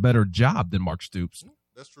Franklin has a better job than Mark Stoops.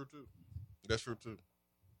 That's true too.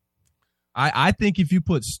 I think if you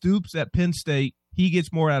put Stoops at Penn State, he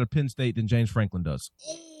gets more out of Penn State than James Franklin does.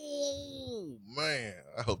 Oh, man.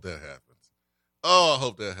 I hope that happens.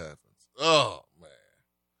 Oh, man.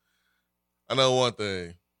 I know one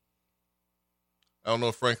thing. I don't know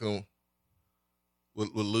if Franklin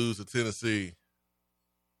would lose to Tennessee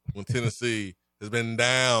when Tennessee has been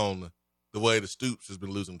down the way the Stoops has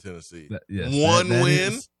been losing Tennessee.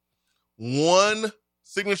 One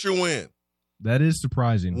signature win. That is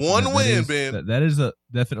surprising. One win, Ben. That is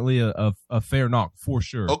definitely a fair knock for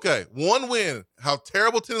sure. Okay, one win. How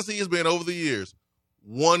terrible Tennessee has been over the years.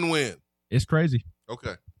 One win. It's crazy.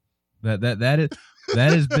 Okay. That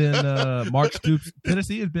has been Mark Stoops.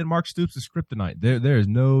 Tennessee has been Mark Stoops' kryptonite. There is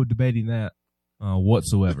no debating that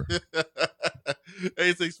whatsoever.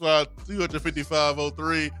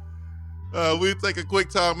 865-255-03. We'll take a quick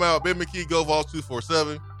timeout. Ben McKee, Go Vols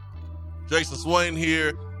 247. Jason Swain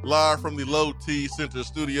here, live from the Low T Center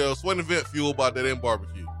studio. Swain Event fueled by Dead End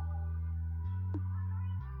Barbecue.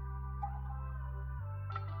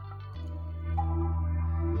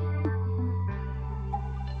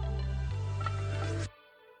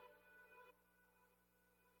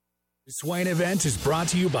 The Swain Event is brought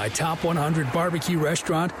to you by Top 100 Barbecue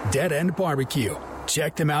Restaurant, Dead End Barbecue.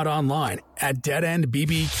 Check them out online at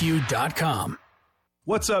deadendbbq.com.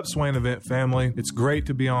 What's up, Swain Event family? It's great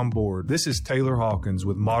to be on board. This is Taylor Hawkins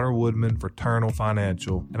with Modern Woodman Fraternal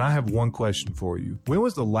Financial, and I have one question for you. When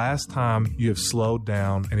was the last time you have slowed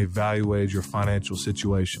down and evaluated your financial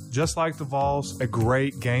situation? Just like the Vols, a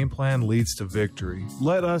great game plan leads to victory.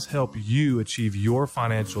 Let us help you achieve your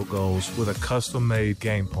financial goals with a custom-made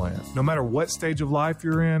game plan. No matter what stage of life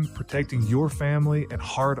you're in, protecting your family and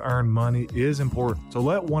hard-earned money is important. So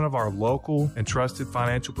let one of our local and trusted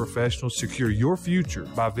financial professionals secure your future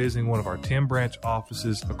by visiting one of our 10 branch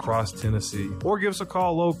offices across Tennessee, or give us a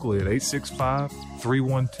call locally at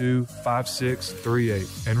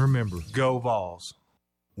 865-312-5638. And remember, go Vols.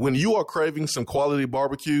 When you are craving some quality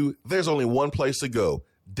barbecue, there's only one place to go.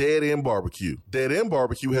 Dead End Barbecue. Dead End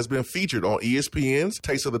Barbecue has been featured on ESPN's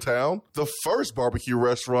Taste of the Town, the first barbecue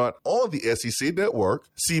restaurant on the SEC Network,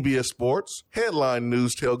 CBS Sports, Headline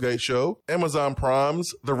News Tailgate Show, Amazon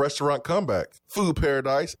Prime's The Restaurant Comeback, Food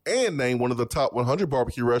Paradise, and named one of the top 100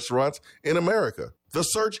 barbecue restaurants in America. The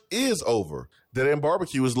search is over. Dead End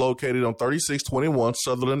Barbecue is located on 3621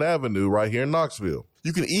 Sutherland Avenue right here in Knoxville.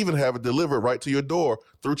 You can even have it delivered right to your door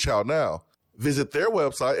through Chow Now. Visit their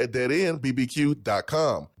website at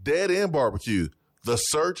deadendbbq.com. Dead End Barbecue. The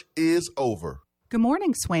search is over. Good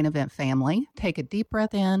morning, Swain Event family. Take a deep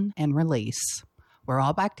breath in and release. We're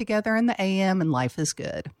all back together in the AM and life is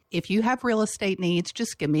good. If you have real estate needs,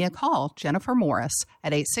 just give me a call, Jennifer Morris,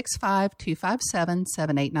 at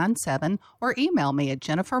 865-257-7897 or email me at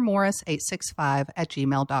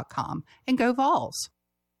jennifermorris865@gmail.com. And go Vols.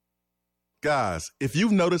 Guys, if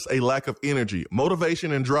you've noticed a lack of energy,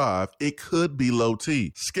 motivation, and drive, it could be low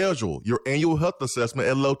T. Schedule your annual health assessment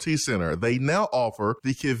at Low T Center. They now offer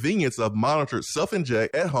the convenience of monitored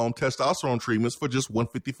self-inject at-home testosterone treatments for just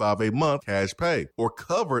 $155 a month cash pay, or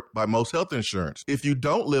covered by most health insurance. If you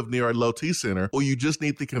don't live near a Low T Center, or you just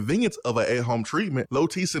need the convenience of an at-home treatment, Low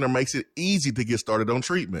T Center makes it easy to get started on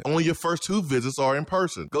treatment. Only your first 2 visits are in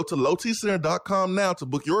person. Go to lowtcenter.com now to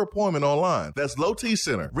book your appointment online. That's Low T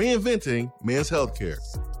Center, reinventing men's healthcare.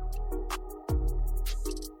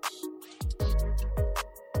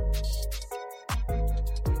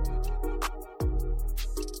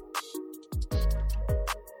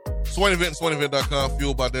 Swain Event, SwainEvent.com,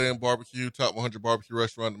 fueled by Dead End Barbecue, top 100 barbecue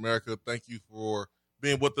restaurant in America. Thank you for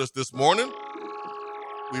being with us this morning.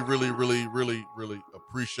 We really, really, really, really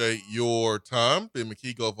appreciate your time. Ben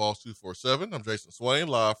McKee, Go Vols 247. I'm Jason Swain,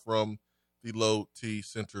 live from the Low T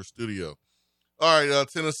Center studio. All right,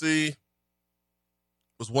 Tennessee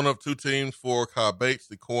was one of 2 teams for Cai Bates,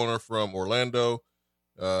 the corner from Orlando.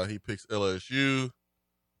 He picks LSU.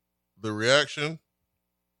 The reaction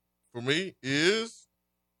for me is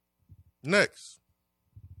next.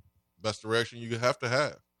 That's the reaction you have to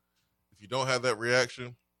have. If you don't have that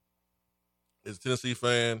reaction, as a Tennessee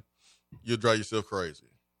fan, you'll drive yourself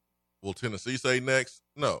crazy. Will Tennessee say next?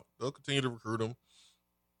 No. They'll continue to recruit him.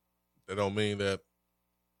 That don't mean that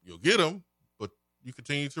you'll get them, but you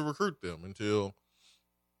continue to recruit them until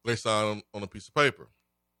they sign them on a piece of paper.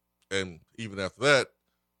 And even after that,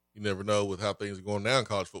 you never know with how things are going now in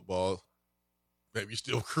college football. Maybe you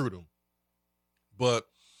still recruit them. But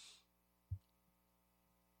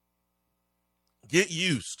get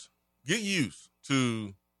used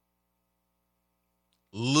to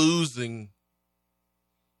losing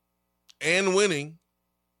and winning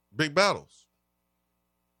big battles.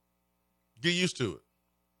 Get used to it.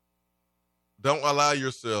 Don't allow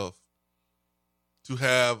yourself to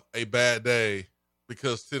have a bad day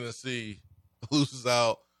because Tennessee loses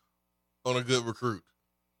out on a good recruit.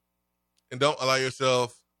 And don't allow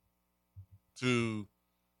yourself to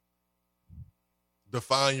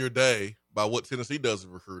define your day by what Tennessee does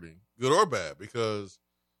in recruiting, good or bad, because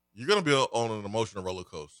you're going to be on an emotional roller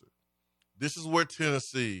coaster. This is where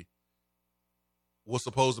Tennessee was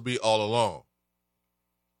supposed to be all along.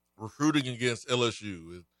 Recruiting against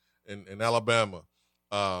LSU and Alabama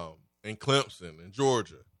and Clemson and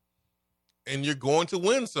Georgia. And you're going to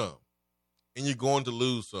win some and you're going to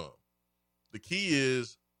lose some. The key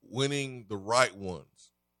is winning the right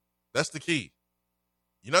ones. That's the key.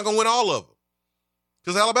 You're not going to win all of them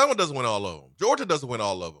because Alabama doesn't win all of them. Georgia doesn't win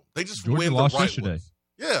all of them. They just Georgia win the lost right yesterday. ones.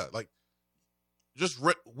 Yeah, like just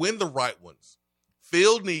win the right ones.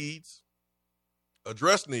 Fill needs,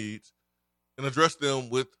 address needs, and address them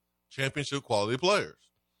with championship quality players.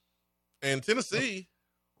 And Tennessee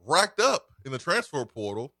racked up in the transfer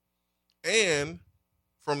portal and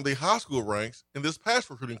from the high school ranks in this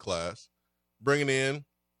past recruiting class, bringing in,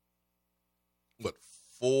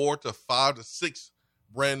 4 to 5 to 6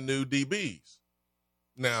 brand new DBs.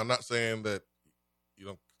 Now, I'm not saying that you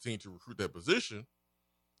don't continue to recruit that position,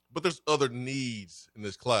 but there's other needs in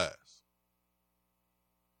this class.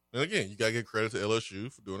 And again, you got to give credit to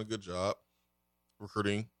LSU for doing a good job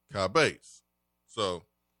recruiting Cai Bates. So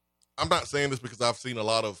I'm not saying this because I've seen a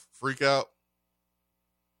lot of freak out.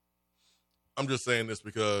 I'm just saying this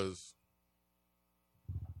because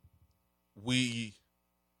we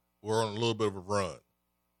were on a little bit of a run.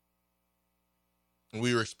 And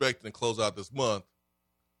we were expecting to close out this month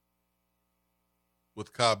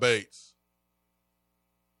with Cai Bates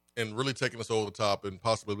and really taking us over the top and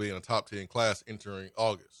possibly being a top 10 class entering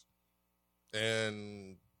August.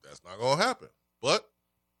 And that's not going to happen. But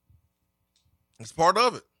it's part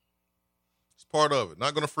of it. It's part of it.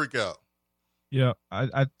 Not going to freak out. Yeah,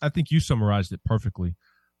 I think you summarized it perfectly.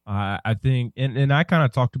 I think, and I kind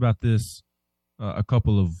of talked about this a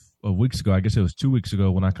couple of weeks ago. I guess it was 2 weeks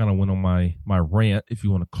ago when I kind of went on my rant, if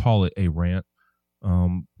you want to call it a rant.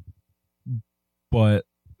 But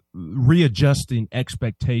readjusting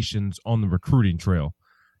expectations on the recruiting trail.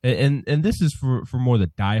 And this is for more the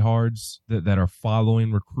diehards that are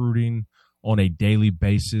following recruiting on a daily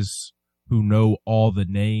basis, who know all the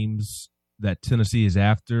names that Tennessee is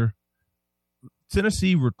after.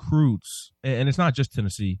 Tennessee recruits, and it's not just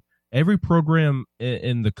Tennessee, every program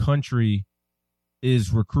in the country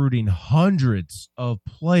is recruiting hundreds of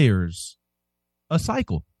players a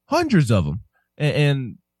cycle, hundreds of them.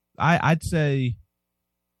 And I'd say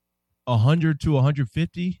 100 to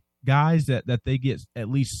 150 guys that they get at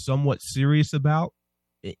least somewhat serious about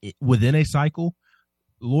within a cycle.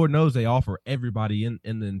 Lord knows they offer everybody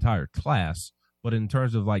in the entire class, But in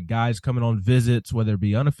terms of like guys coming on visits, whether it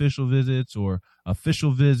be unofficial visits or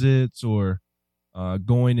official visits or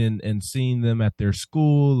going and seeing them at their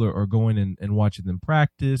school or going and watching them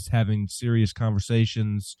practice, having serious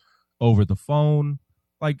conversations over the phone,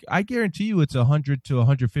 like I guarantee you it's 100 to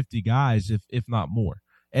 150 guys, if not more,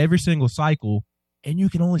 every single cycle, and you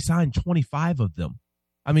can only sign 25 of them.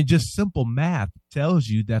 I mean, just simple math tells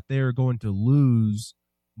you that they are going to lose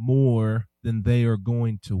more than they are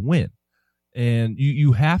going to win. And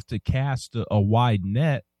you have to cast a wide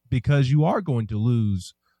net because you are going to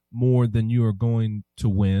lose more than you are going to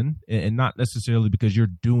win, and not necessarily because you're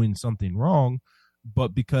doing something wrong,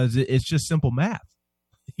 but because it's just simple math.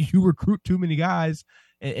 You recruit too many guys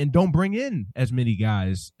and don't bring in as many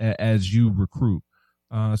guys as you recruit.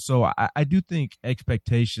 So I do think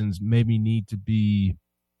expectations maybe need to be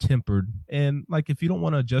tempered. And like, if you don't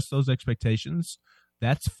want to adjust those expectations,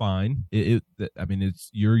 that's fine. I mean,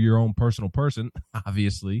 you're your own personal person.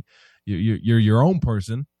 Obviously, you're your own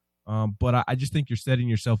person. But I just think you're setting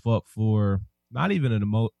yourself up for not even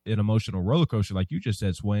an emotional roller coaster, like you just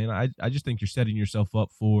said, Swain. I just think you're setting yourself up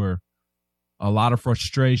for a lot of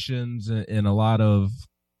frustrations and a lot of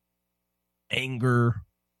anger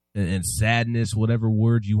and sadness, whatever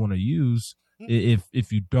word you want to use,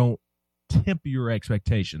 if you don't temper your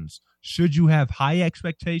expectations. Should you have high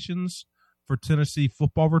expectations for Tennessee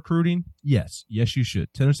football recruiting? Yes, you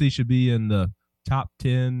should. Tennessee should be in the top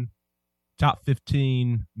 10, top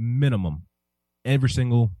 15 minimum every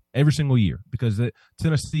single year, because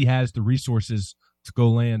Tennessee has the resources to go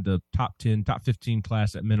land a top 10, top 15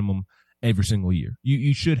 class at minimum every single year.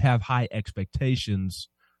 You should have high expectations,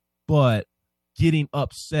 but getting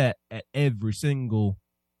upset at every single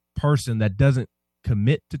person that doesn't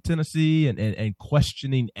commit to Tennessee and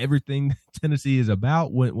questioning everything Tennessee is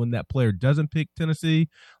about when that player doesn't pick Tennessee,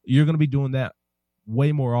 you're going to be doing that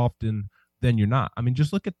way more often than you're not. I mean,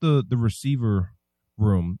 just look at the receiver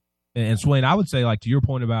room. And Swain, I would say, like, to your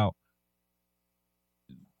point about,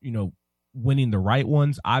 winning the right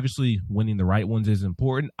ones, obviously winning the right ones is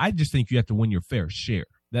important. I just think you have to win your fair share.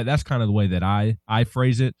 That's kind of the way that I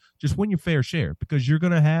phrase it. Just win your fair share, because you're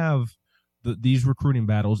going to have these recruiting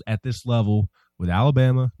battles at this level with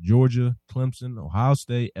Alabama, Georgia, Clemson, Ohio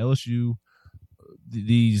State, LSU,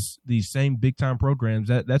 these same big time programs.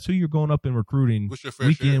 That's who you're going up in recruiting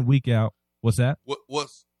week in, week out. What's that?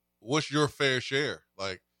 What's your fair share?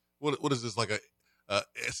 Like, what is this, like a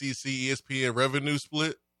SEC ESPN revenue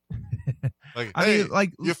split? Like,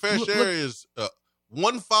 your fair share is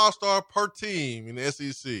 1 5-star per team in the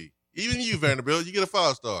SEC. Even you, Vanderbilt, you get a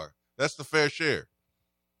 5-star. That's the fair share.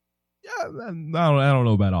 Yeah, I don't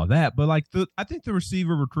know about all that, but like I think the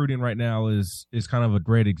receiver recruiting right now is kind of a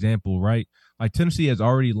great example, right? Like, Tennessee has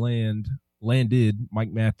already landed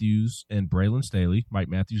Mike Matthews and Braylon Staley. Mike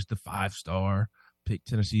Matthews, the 5-star, picked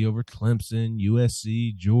Tennessee over Clemson,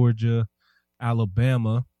 USC, Georgia,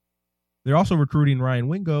 Alabama. They're also recruiting Ryan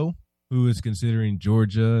Wingo, who is considering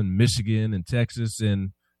Georgia and Michigan and Texas,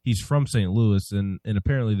 and he's from St. Louis, and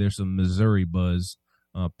apparently there's some Missouri buzz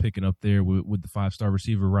picking up there with the 5-star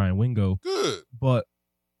receiver Ryan Wingo. Good. But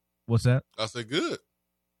what's that? I said good.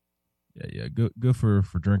 Yeah, good for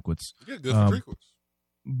Drinkwitz. Yeah, good for Drinkwitz.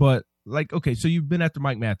 But, like, okay, so you've been after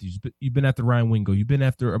Mike Matthews, you've been after Ryan Wingo, you've been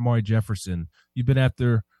after Amari Jefferson, you've been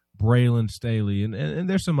after Braylon Staley, and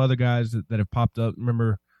there's some other guys that have popped up.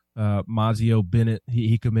 Remember Mazio Bennett,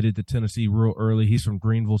 he committed to Tennessee real early. He's from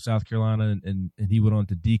Greenville, South Carolina, and he went on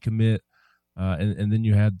to decommit. And then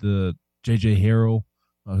you had the J.J. Harrell,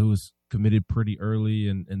 who was committed pretty early,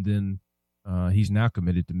 and then he's now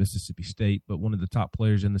committed to Mississippi State, but one of the top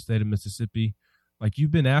players in the state of Mississippi. Like,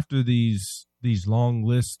 you've been after these long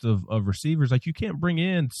lists of receivers. Like, you can't bring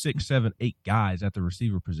in 6, 7, 8 guys at the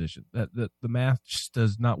receiver position. That the math just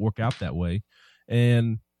does not work out that way.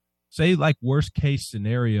 And say, like, worst case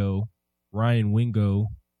scenario, Ryan Wingo,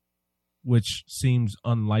 which seems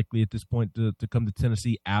unlikely at this point to come to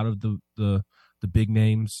Tennessee out of the big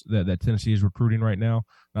names that Tennessee is recruiting right now.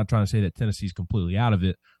 Not trying to say that Tennessee's completely out of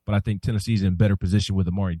it, but I think Tennessee's in better position with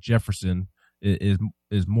Amari Jefferson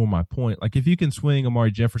is more my point. Like, if you can swing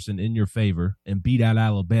Amari Jefferson in your favor and beat out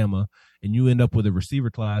Alabama, and you end up with a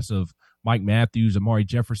receiver class of Mike Matthews, Amari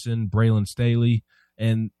Jefferson, Braylon Staley,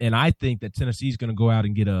 and I think that Tennessee's going to go out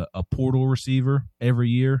and get a portal receiver every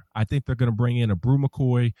year. I think they're going to bring in a Brew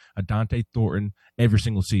McCoy, a Dante Thornton every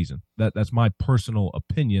single season. That's my personal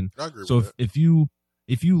opinion. I agree so with if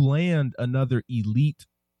you land another elite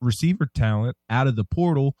receiver talent out of the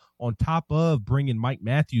portal, on top of bringing Mike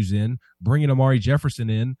Matthews in, bringing Amari Jefferson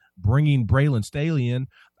in, bringing Braylon Staley in,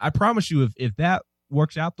 I promise you, if that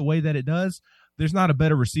works out the way that it does, there's not a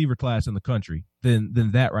better receiver class in the country than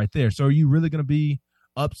that right there. So are you really going to be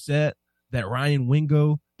upset that Ryan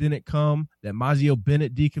Wingo didn't come, that Mazio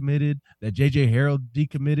Bennett decommitted, that J.J. Harold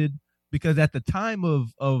decommitted? Because at the time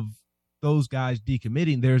of those guys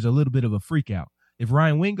decommitting, there's a little bit of a freak out. If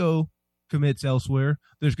Ryan Wingo commits elsewhere,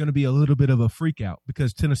 there's going to be a little bit of a freak out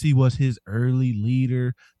because Tennessee was his early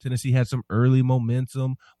leader. Tennessee had some early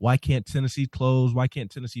momentum. Why can't Tennessee close? Why can't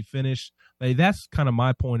Tennessee finish? Like, that's kind of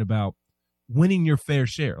my point about winning your fair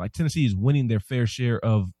share. Like, Tennessee is winning their fair share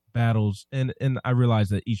of battles, and I realize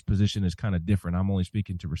that each position is kind of different. I'm only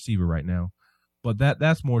speaking to receiver right now, but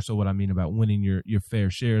that's more so what I mean about winning your fair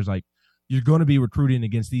shares. Like, you're going to be recruiting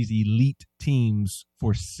against these elite teams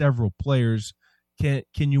for several players. Can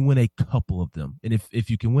you win a couple of them? And if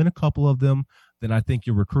you can win a couple of them, then I think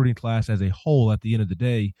your recruiting class as a whole at the end of the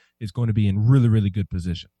day is going to be in really, really good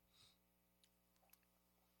position.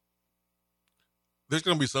 There's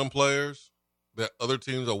going to be some players that other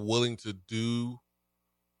teams are willing to do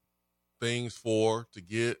things for to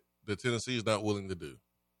get that Tennessee is not willing to do.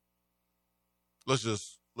 Let's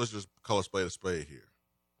just call a spade here.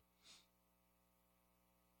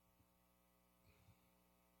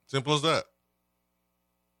 Simple as that.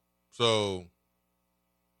 So,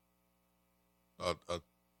 a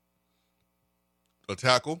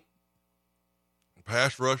tackle, a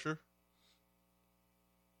pass rusher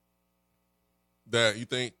that you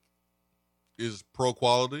think is pro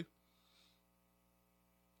quality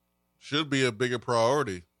should be a bigger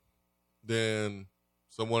priority than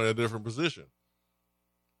someone at a different position.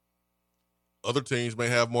 Other teams may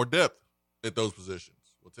have more depth at those positions.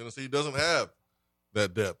 Well, Tennessee doesn't have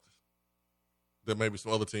that depth that maybe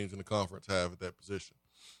some other teams in the conference have at that position.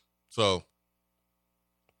 So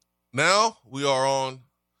now we are on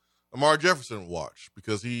Amari Jefferson watch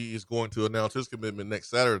because he is going to announce his commitment next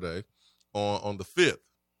Saturday on the 5th.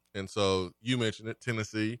 And so you mentioned it,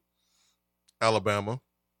 Tennessee, Alabama.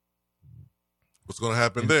 What's going to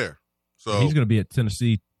happen there? So he's going to be at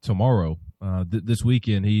Tennessee tomorrow. This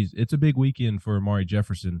weekend, it's a big weekend for Amari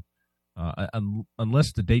Jefferson,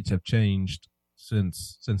 unless the dates have changed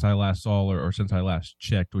since I last saw or since I last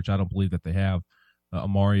checked, which I don't believe that they have.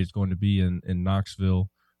 Amari is going to be in Knoxville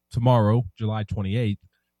tomorrow, July 28th,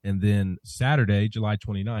 and then Saturday, July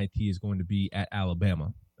 29th, he is going to be at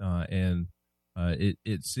Alabama.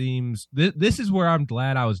 It seems this is where I'm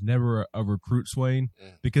glad I was never a recruit, Swain,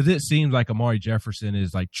 because it seems like Amari Jefferson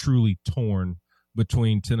is like truly torn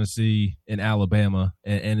between Tennessee and Alabama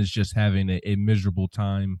and is just having a miserable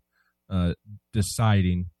time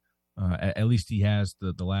deciding. At least he has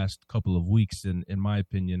the last couple of weeks, in my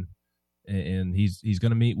opinion, and he's going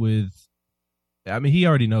to meet with. I mean, he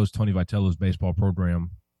already knows Tony Vitello's baseball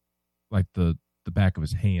program like the back of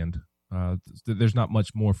his hand. There's not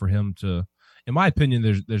much more for him to, in my opinion,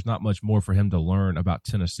 there's not much more for him to learn about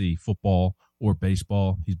Tennessee football or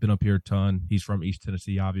baseball. He's been up here a ton. He's from East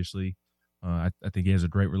Tennessee, obviously. I think he has a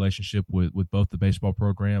great relationship with both the baseball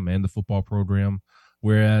program and the football program.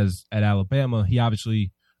 Whereas at Alabama, he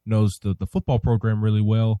obviously knows the football program really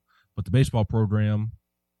well, but the baseball program,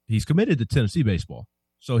 he's committed to Tennessee baseball.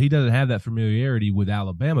 So he doesn't have that familiarity with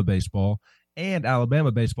Alabama baseball, and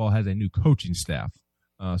Alabama baseball has a new coaching staff.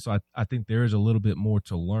 So I think there is a little bit more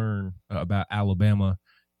to learn about Alabama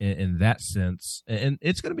in that sense. And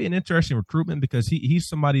it's going to be an interesting recruitment because he's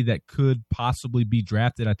somebody that could possibly be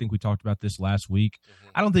drafted. I think we talked about this last week.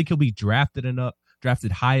 I don't think he'll be drafted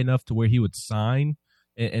high enough to where he would sign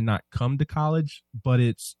and not come to college, but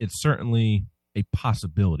it's certainly a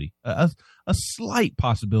possibility, a slight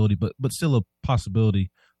possibility, but still a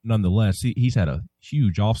possibility nonetheless. He's had a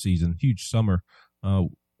huge offseason, huge summer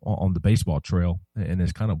on the baseball trail, and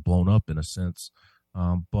it's kind of blown up in a sense.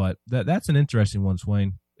 But that's an interesting one,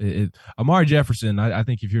 Swain. Amari Jefferson, I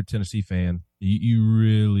think if you're a Tennessee fan, you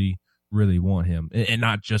really, really want him, and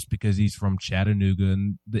not just because he's from Chattanooga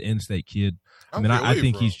and the in-state kid. I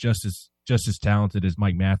think he's just as talented as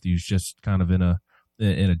Mike Matthews, just kind of in a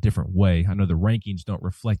different way. I know the rankings don't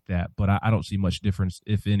reflect that, but I don't see much difference,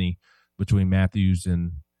 if any, between Matthews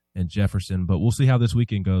and Jefferson. But we'll see how this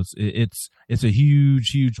weekend goes. It's a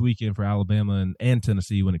huge weekend for Alabama and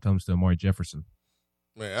Tennessee when it comes to Amari Jefferson.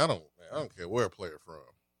 Man, I don't care where a player from.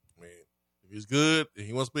 I mean, if he's good and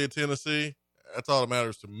he wants to be at Tennessee, that's all that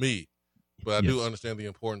matters to me. But I do understand the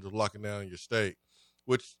importance of locking down your state,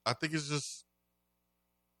 which I think is just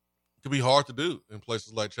could be hard to do in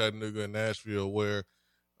places like Chattanooga and Nashville, where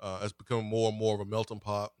it's become more and more of a melting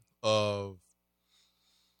pot of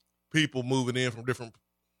people moving in from different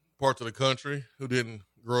parts of the country who didn't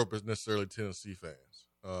grow up as necessarily Tennessee fans.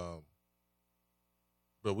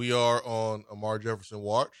 But we are on Amari Jefferson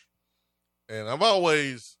watch, and I've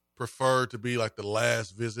always prefer to be like the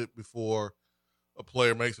last visit before a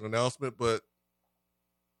player makes an announcement, but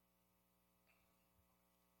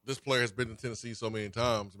this player has been in Tennessee so many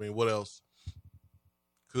times. I mean, what else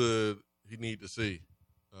could he need to see?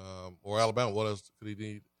 Or Alabama, what else could he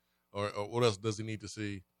need? Or what else does he need to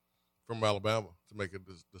see from Alabama to make a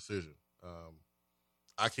decision?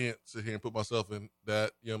 I can't sit here and put myself in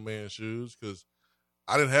that young man's shoes because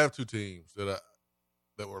I didn't have two teams that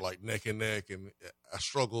were like neck and neck, and I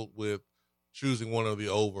struggled with choosing one or the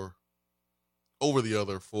over the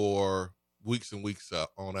other for weeks and weeks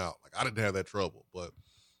on out. Like, I didn't have that trouble, but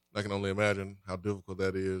I can only imagine how difficult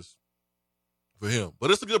that is for him.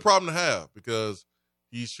 But it's a good problem to have because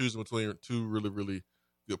he's choosing between two really, really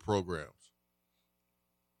good programs.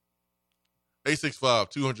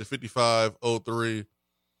 865-255-03.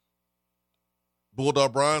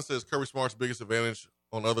 Bulldog Brian says Kirby Smart's biggest advantage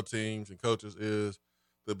on other teams and coaches is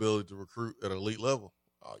the ability to recruit at an elite level.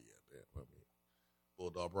 Oh, yeah, damn. I mean,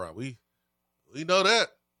 Bulldog Brian, we know that.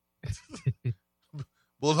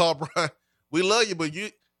 Bulldog Brian, we love you, but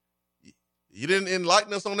you didn't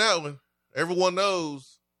enlighten us on that one. Everyone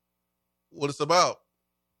knows what it's about.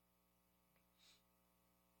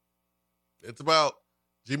 It's about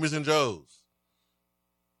Jimmy's and Joe's.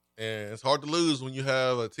 And it's hard to lose when you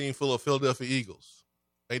have a team full of Philadelphia Eagles.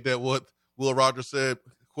 Ain't that what Will Rogers said,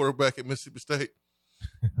 quarterback at Mississippi State?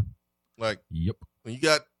 Like, yep. When you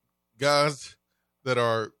got guys that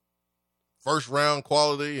are first-round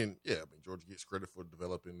quality, and, yeah, I mean, Georgia gets credit for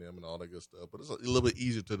developing them and all that good stuff, but it's a little bit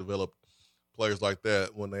easier to develop players like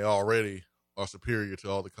that when they already are superior to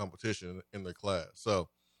all the competition in their class. So,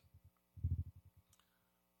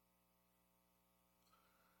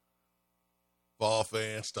 Vol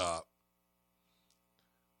fan, stop.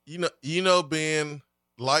 You know, Ben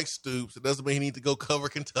likes Stoops. It doesn't mean he needs to go cover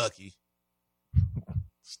Kentucky.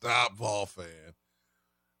 Stop, Vol fan.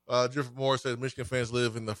 Jeffrey Moore says Michigan fans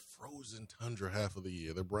live in the frozen tundra half of the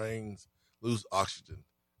year. Their brains lose oxygen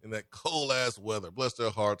in that cold-ass weather. Bless their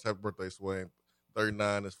hearts. Happy birthday, Swain.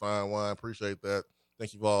 39 is fine wine. Appreciate that.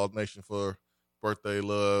 Thank you, Vol Nation, for birthday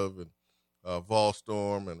love. And Vol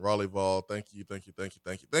Storm and Raleigh Vol. Thank you.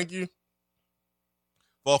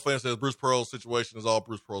 Vol fan says Bruce Pearl's situation is all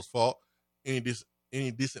Bruce Pearl's fault. Any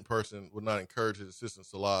decent person would not encourage his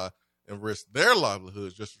assistants to lie and risk their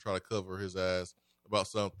livelihoods just to try to cover his ass about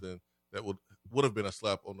something that would have been a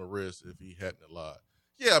slap on the wrist if he hadn't lied.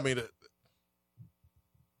 Yeah, I mean,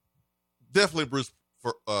 definitely Bruce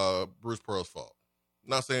Pearl's fault.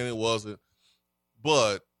 Not saying it wasn't,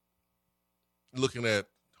 but looking at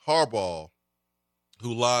Harbaugh,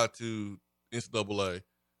 who lied to NCAA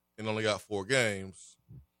and only got 4 games,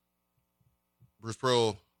 Bruce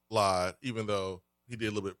Pearl lied, even though he did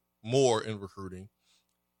a little bit more in recruiting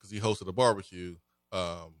because he hosted a barbecue.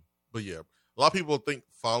 But yeah, a lot of people think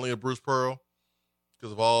fondly of Bruce Pearl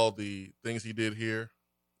because of all the things he did here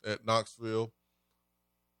at Knoxville.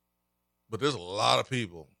 But there's a lot of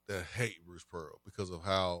people that hate Bruce Pearl because of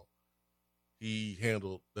how he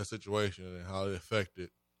handled that situation and how it affected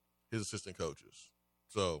his assistant coaches.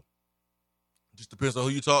 So it just depends on who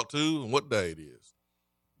you talk to and what day it is.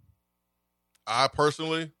 I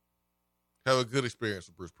personally have a good experience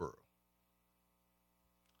with Bruce Pearl.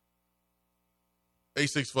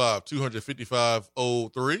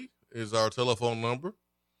 865-255-03 is our telephone number.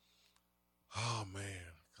 Oh, man.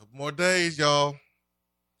 A couple more days, y'all.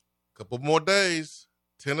 Couple more days.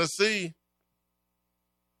 Tennessee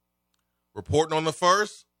reporting on the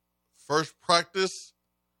first practice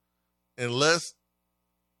in less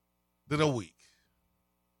than a week.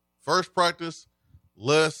 First practice,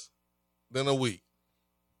 less than a week.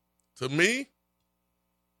 To me,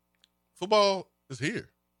 football is here.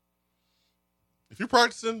 If you're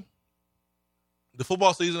practicing, the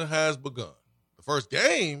football season has begun. The first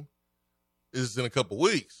game is in a couple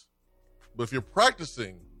weeks. But if you're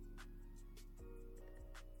practicing,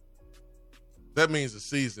 that means the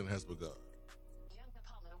season has begun.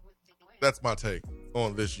 That's my take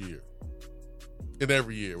on this year and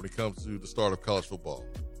every year when it comes to the start of college football.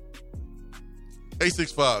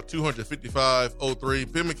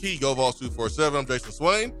 865-255-03. Ben McKee, Go Vols 247. I'm Jason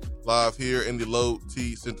Swain, live here in the Low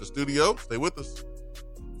T Center studio. Stay with us.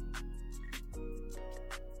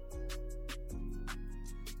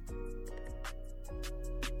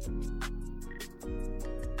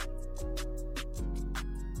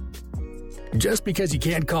 Just because you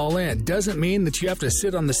can't call in doesn't mean that you have to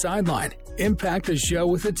sit on the sideline. Impact the show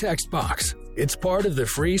with a text box. It's part of the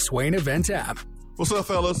free Swain Event app. What's up,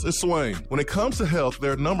 fellas? It's Swain. When it comes to health,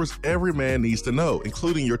 there are numbers every man needs to know,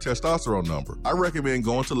 including your testosterone number. I recommend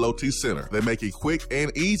going to Low T Center. They make it quick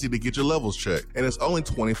and easy to get your levels checked, and it's only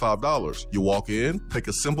 $25. You walk in, take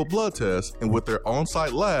a simple blood test, and with their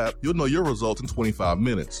on-site lab, you'll know your results in 25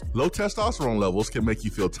 minutes. Low testosterone levels can make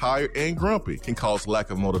you feel tired and grumpy, can cause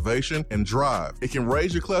lack of motivation and drive. It can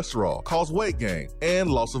raise your cholesterol, cause weight gain,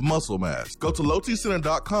 and loss of muscle mass. Go to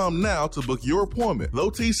lowtcenter.com now to book your appointment.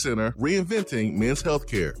 Low T Center, reinventing men's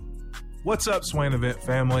healthcare. What's up, Swain Event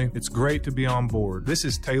family? It's great to be on board. This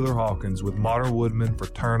is Taylor Hawkins with Modern Woodman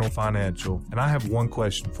Fraternal Financial, and I have one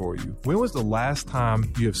question for you. When was the last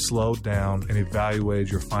time you have slowed down and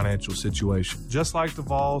evaluated your financial situation? Just like the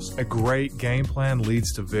Vols, a great game plan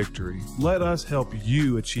leads to victory. Let us help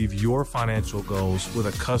you achieve your financial goals with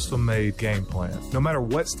a custom-made game plan. No matter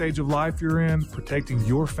what stage of life you're in, protecting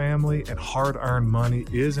your family and hard-earned money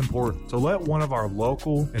is important. So let one of our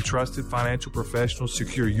local and trusted financial professionals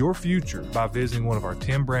secure your future by visiting one of our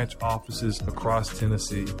 10 branch offices across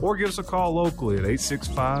Tennessee, or give us a call locally at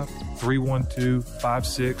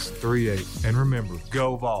 865-312-5638. And remember,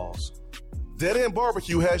 go Vols. Dead End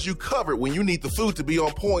Barbecue has you covered when you need the food to be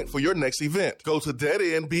on point for your next event. Go to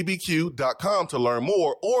deadendbbq.com to learn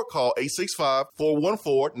more or call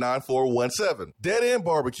 865-414-9417. Dead End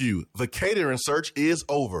Barbecue, the catering search is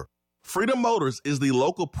over. Freedom Motors is the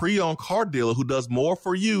local pre-owned car dealer who does more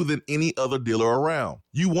for you than any other dealer around.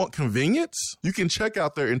 You want convenience? You can check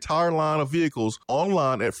out their entire line of vehicles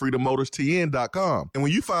online at freedommotorstn.com. And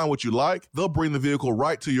when you find what you like, they'll bring the vehicle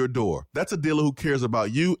right to your door. That's a dealer who cares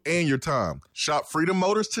about you and your time. Shop Freedom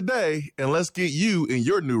Motors today, and let's get you in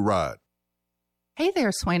your new ride. Hey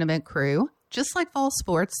there, Swain Event crew. Just like fall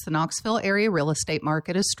sports, the Knoxville area real estate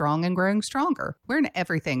market is strong and growing stronger. We're an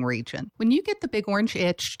everything region. When you get the big orange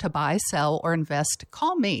itch to buy, sell, or invest,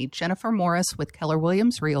 call me, Jennifer Morris with Keller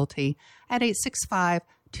Williams Realty at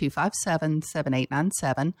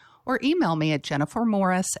 865-257-7897 or email me at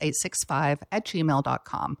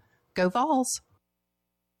jennifermorris865@gmail.com. Go Vols!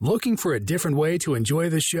 Looking for a different way to enjoy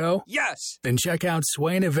the show? Yes! Then check out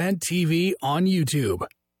Swain Event TV on YouTube.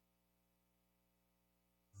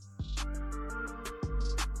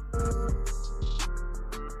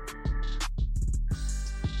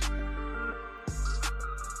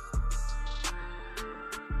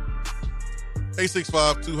 Eight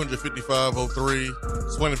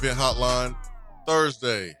 255-0255-03, Swain Event Hotline,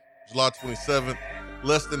 Thursday, July 27th,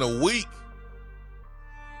 less than a week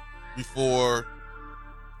before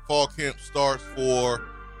fall camp starts for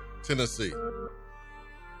Tennessee.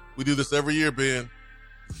 We do this every year, Ben.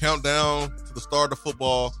 Countdown to the start of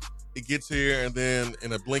football. It gets here, and then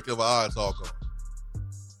in a blink of an eye, it's all gone.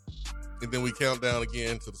 And then we count down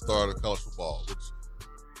again to the start of college football, which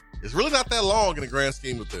is really not that long in the grand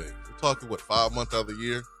scheme of things. We're talking, 5 months out of the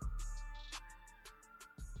year?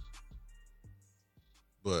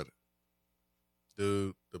 But,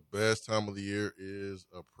 dude, the best time of the year is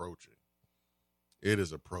approaching. It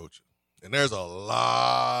is approaching. And there's a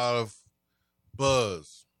lot of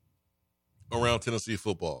buzz around Tennessee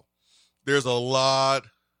football. There's a lot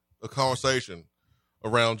of conversation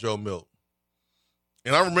around Joe Milton.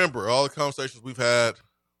 And I remember all the conversations we've had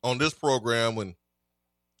on this program when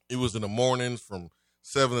it was in the mornings from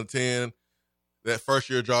 7 to 10. That first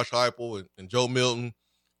year, Josh Heupel and Joe Milton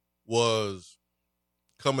was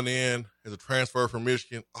coming in as a transfer from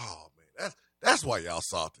Michigan. Oh, man, that's why y'all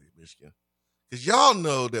salty, Michigan. Because y'all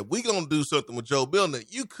know that we going to do something with Joe Milton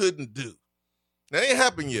that you couldn't do. Now, it ain't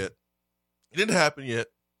happened yet. It didn't happen yet.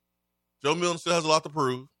 Joe Milton still has a lot to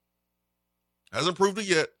prove. Hasn't proved it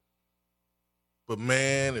yet. But,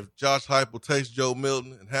 man, if Josh Heupel takes Joe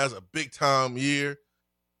Milton and has a big-time year,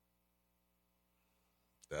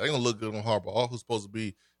 that ain't going to look good on Harbaugh, who's supposed to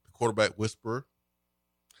be the quarterback whisperer.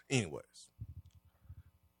 Anyways,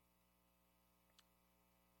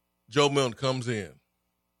 Joe Milton comes in.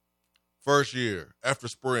 First year, after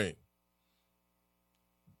spring.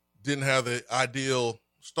 Didn't have the ideal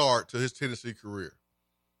start to his Tennessee career.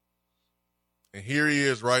 And here he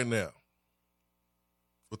is right now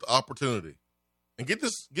with the opportunity. And get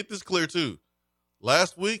this clear, too.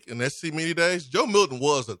 Last week in SEC Media Days, Joe Milton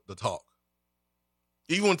was the talk.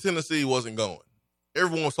 Even when Tennessee wasn't going.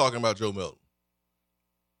 Everyone was talking about Joe Milton.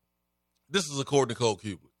 This is according to Cole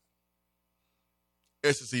Kubelik.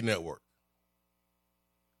 SEC Network.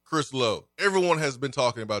 Chris Lowe. Everyone has been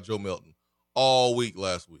talking about Joe Milton all week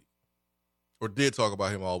last week. Or did talk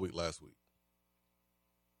about him all week last week.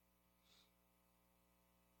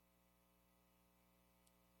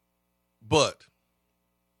 But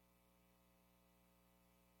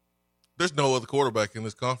there's no other quarterback in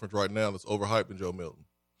this conference right now that's overhyping Joe Milton.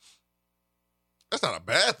 That's not a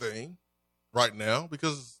bad thing. right now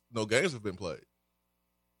because no games have been played.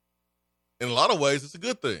 In a lot of ways, it's a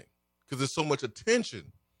good thing because there's so much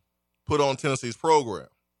attention put on Tennessee's program.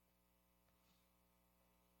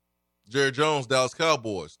 Jerry Jones, Dallas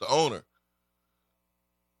Cowboys, the owner,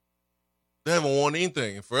 they haven't won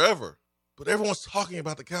anything in forever, but everyone's talking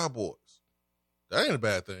about the Cowboys. That ain't a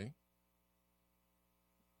bad thing.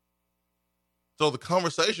 So the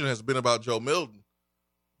conversation has been about Joe Milton,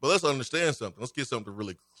 but let's understand something. Let's get something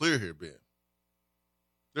really clear here, Ben.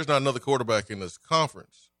 There's not another quarterback in this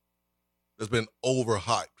conference that's been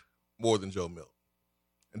overhyped more than Joe Milton.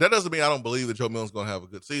 And that doesn't mean I don't believe that Joe Milton's going to have a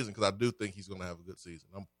good season, because I do think he's going to have a good season.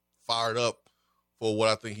 I'm fired up for what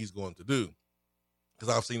I think he's going to do,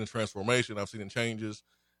 because I've seen the transformation. I've seen the changes.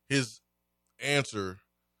 His answer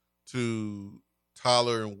to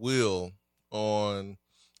Tyler and Will on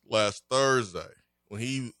last Thursday, when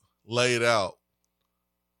he laid out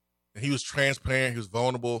and he was transparent, he was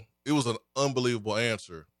vulnerable, it was an unbelievable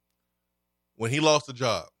answer. When he lost the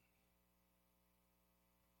job,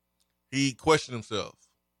 he questioned himself,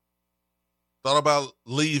 thought about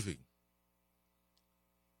leaving,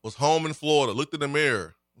 was home in Florida, looked in the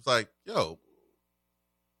mirror, was like, yo,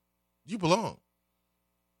 you belong.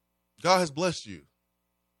 God has blessed you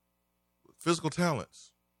with physical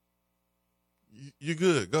talents. You're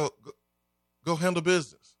good. Go handle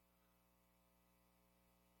business.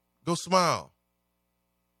 Go smile.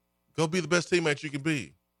 Go be the best teammate you can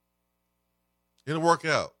be. It'll work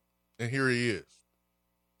out. And here he is.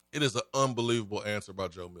 It is an unbelievable answer by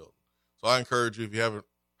Joe Milton. So I encourage you, if you haven't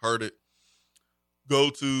heard it, go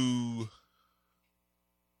to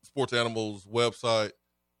Sports Animals website.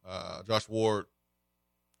 Josh Ward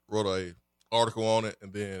wrote an article on it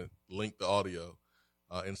and then linked the audio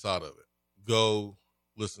inside of it. Go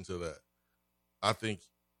listen to that. I think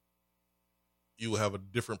you will have a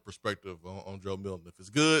different perspective on Joe Milton. If it's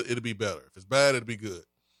good, it'll be better. If it's bad, it'll be good.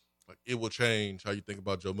 Like, it will change how you think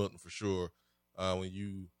about Joe Milton for sure when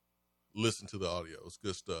you listen to the audio. It's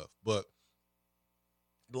good stuff. But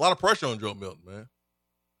a lot of pressure on Joe Milton, man.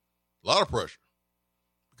 A lot of pressure.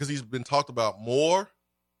 Because he's been talked about more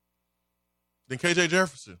than KJ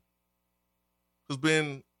Jefferson, who's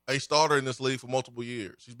been a starter in this league for multiple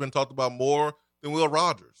years. He's been talked about more than Will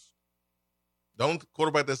Rogers. The only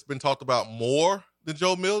quarterback that's been talked about more than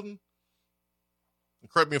Joe Milton, and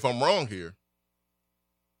correct me if I'm wrong here,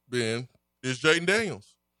 Ben, is Jaden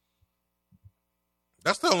Daniels.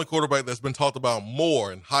 That's the only quarterback that's been talked about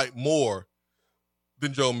more and hyped more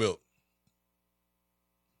than Joe Milton.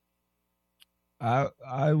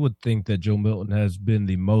 I would think that Joe Milton has been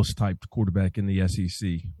the most hyped quarterback in the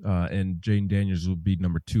SEC, and Jaden Daniels would be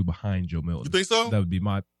number 2 behind Joe Milton. You think so?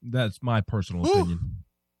 That's my personal opinion.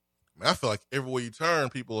 Man, I feel like everywhere you turn,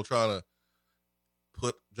 people are trying to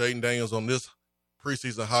put Jaden Daniels on this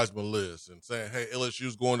preseason Heisman list and saying, "Hey,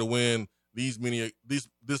 LSU's going to win this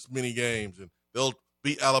many games, and they'll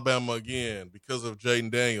beat Alabama again because of Jaden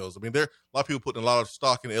Daniels." I mean, there are a lot of people putting a lot of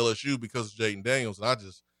stock in LSU because of Jaden Daniels,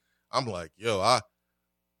 and I'm like, yo, I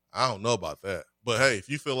don't know about that. But hey, if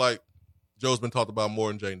you feel like Joe's been talked about more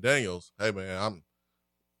than Jaden Daniels, hey man,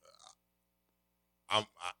 I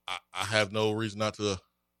have no reason not to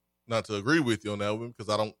agree with you on that one, because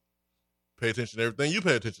I don't pay attention to everything you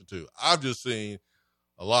pay attention to. I've just seen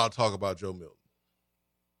a lot of talk about Joe Milton.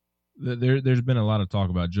 There's been a lot of talk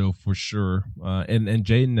about Joe for sure, and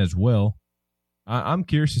Jaden as well. I'm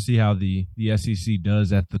curious to see how the SEC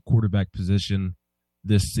does at the quarterback position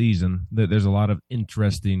this season. There's a lot of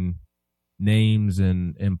interesting names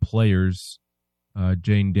and players.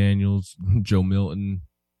 Jaden Daniels, Joe Milton,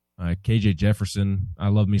 KJ Jefferson. I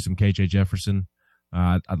love me some KJ Jefferson.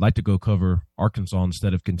 I'd like to go cover Arkansas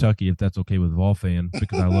instead of Kentucky, if that's okay with Vol fan,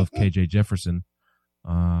 because I love KJ Jefferson.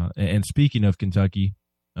 And speaking of Kentucky,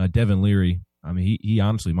 Devin Leary, I mean, he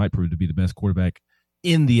honestly might prove to be the best quarterback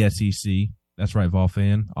in the SEC. That's right, Vol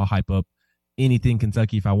fan. I'll hype up anything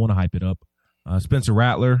Kentucky if I want to hype it up. Spencer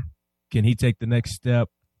Rattler, can he take the next step?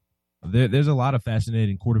 There's a lot of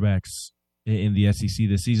fascinating quarterbacks in the SEC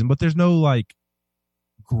this season, but there's no like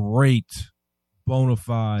great bona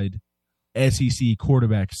fide SEC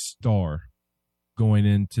quarterback star going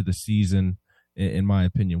into the season, in my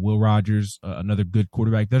opinion. Will Rogers, another good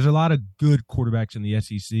quarterback. There's a lot of good quarterbacks in the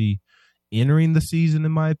SEC entering the season,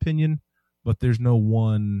 in my opinion, but there's no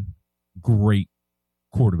one great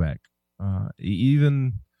quarterback.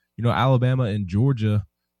 Even, Alabama and Georgia,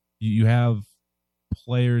 you have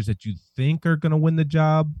players that you think are going to win the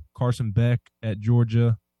job. Carson Beck at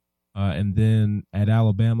Georgia. And then at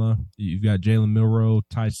Alabama, you've got Jalen Milroe,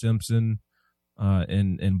 Ty Simpson,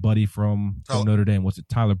 and Buddy from Notre Dame. What's it,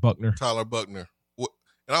 Tyler Buckner? Tyler Buckner.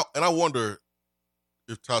 And I wonder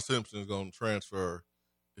if Ty Simpson is going to transfer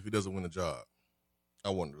if he doesn't win a job. I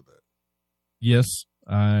wonder that. Yes,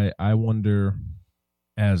 I wonder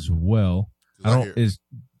as well. Do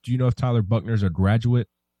you know if Tyler Buckner's a graduate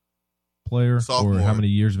player sophomore. Or how many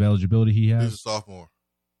years of eligibility he has? He's a sophomore.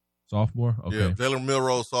 Sophomore? Okay. Yeah, Jalen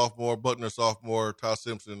Milroe, sophomore, Buckner, sophomore, Ty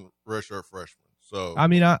Simpson, redshirt freshman. So I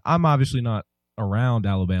mean, I'm obviously not around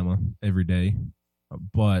Alabama every day,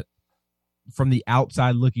 but from the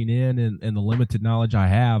outside looking in and the limited knowledge I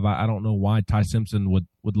have, I don't know why Ty Simpson would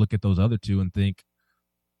look at those other two and think,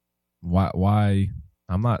 why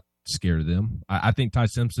I'm not scared of them. I think Ty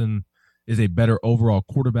Simpson is a better overall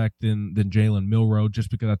quarterback than Jalen Milroe, just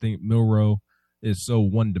because I think Milroe is so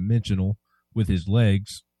one-dimensional with his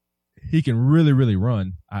legs. He can really, really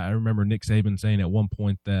run. I remember Nick Saban saying at one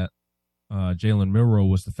point that Jalen Milroe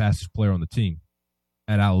was the fastest player on the team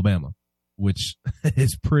at Alabama, which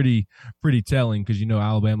is pretty telling because,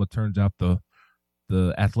 Alabama turns out the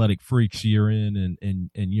athletic freaks year in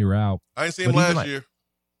and year out. I didn't see him last year.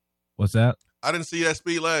 What's that? I didn't see that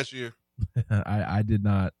speed last year. I did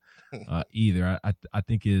not either. I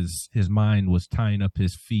think his mind was tying up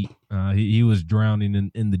his feet. He was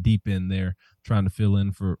drowning in the deep end there, trying to fill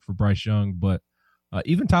in for Bryce Young. But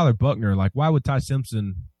even Tyler Buckner, like, why would Ty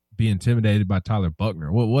Simpson be intimidated by Tyler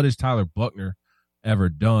Buckner? What has Tyler Buckner ever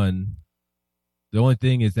done? The only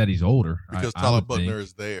thing is that he's older. Because Tyler Buckner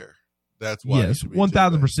is there. That's why. Yes,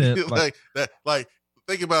 1,000%. Like that. Like,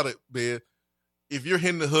 think about it, man. If you're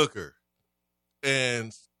hitting the hooker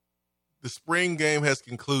and the spring game has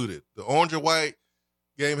concluded, the orange and white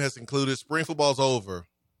game has concluded, spring football's over,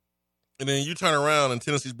 and then you turn around and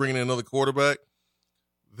Tennessee's bringing in another quarterback,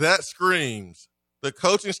 that screams the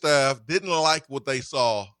coaching staff didn't like what they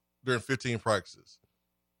saw during 15 practices,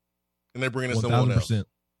 and they're bringing in someone else.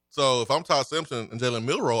 So if I'm Ty Simpson and Jalen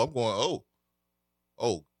Milroe, I'm going,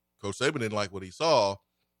 oh, Coach Saban didn't like what he saw.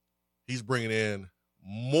 He's bringing in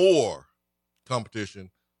more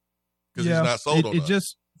competition because he's not sold on us.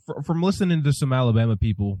 Just from listening to some Alabama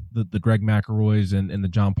people, the Greg McElroys and the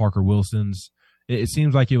John Parker Wilsons, it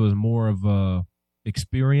seems like it was more of a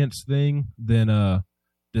experience thing than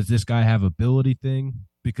does this guy have ability thing,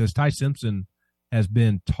 because Ty Simpson has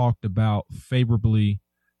been talked about favorably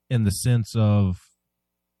in the sense of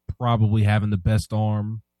probably having the best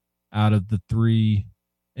arm out of the three.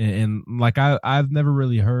 And like I've never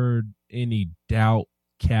really heard any doubt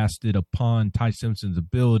casted upon Ty Simpson's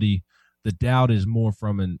ability. The doubt is more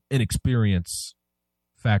from an inexperience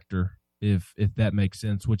factor, if that makes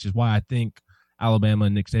sense, which is why I think Alabama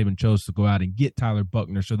and Nick Saban chose to go out and get Tyler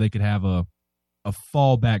Buckner so they could have a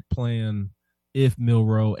fallback plan if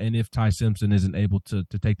Milroe and if Ty Simpson isn't able to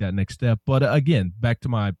take that next step. But again, back to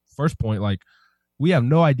my first point, like, we have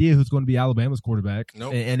no idea who's going to be Alabama's quarterback.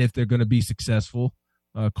 Nope. And if they're going to be successful.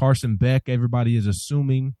 Carson Beck, everybody is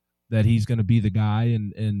assuming that he's going to be the guy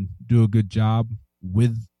and do a good job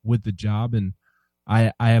with the job. And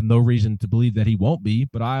I have no reason to believe that he won't be,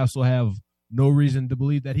 but I also have no reason to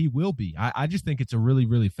believe that he will be. I just think it's a really,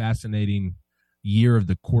 really fascinating year of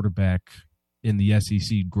the quarterback in the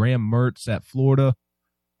SEC. Graham Mertz at Florida,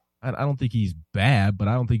 I don't think he's bad, but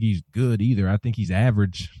I don't think he's good either. I think he's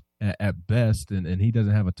average at best, and he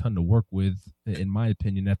doesn't have a ton to work with, in my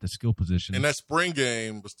opinion, at the skill position. And that spring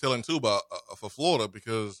game was telling, too, about for Florida,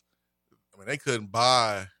 because, I mean, they couldn't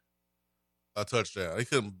buy a touchdown. They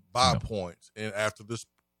couldn't buy points. And after the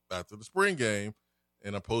spring game,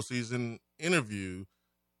 in a postseason interview,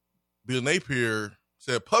 Bill Napier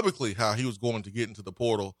said publicly how he was going to get into the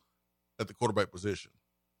portal at the quarterback position.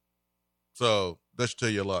 So that should tell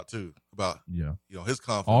you a lot too about his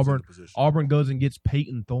confidence in the position. Auburn goes and gets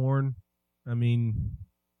Peyton Thorne. I mean,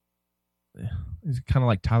 he's kind of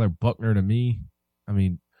like Tyler Buckner to me. I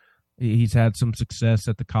mean, he's had some success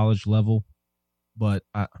at the college level, but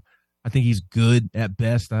I think he's good at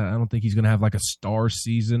best. I don't think he's going to have like a star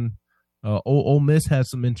season. Ole Miss has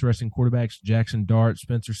some interesting quarterbacks: Jackson Dart,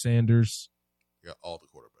 Spencer Sanders. Yeah, all the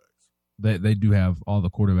quarterbacks. They do have all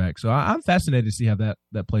the quarterbacks. So I'm fascinated to see how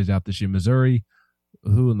that plays out this year. Missouri,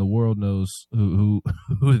 who in the world knows who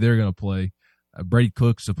they're going to play? Brady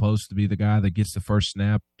Cook's supposed to be the guy that gets the first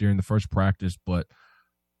snap during the first practice, but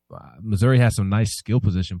Missouri has some nice skill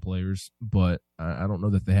position players, but I don't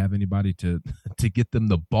know that they have anybody to get them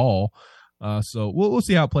the ball. So we'll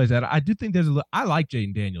see how it plays out. I do think I like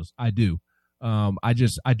Jaden Daniels. I do.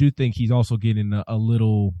 I do think he's also getting a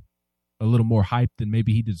little more hype than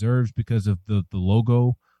maybe he deserves because of the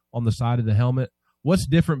logo on the side of the helmet. What's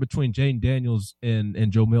different between Jaden Daniels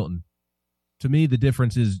and Joe Milton? To me, the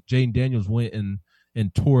difference is Jaden Daniels went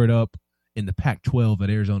and tore it up in the Pac-12 at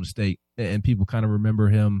Arizona State, and people kind of remember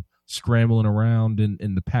him scrambling around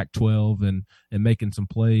in the Pac-12 and making some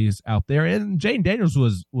plays out there. And Jaden Daniels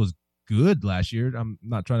was good last year. I'm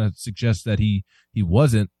not trying to suggest that he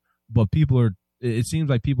wasn't, but it seems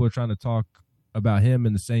like people are trying to talk about him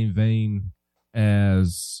in the same vein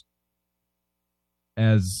as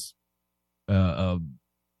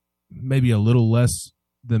maybe a little less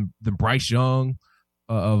than Bryce Young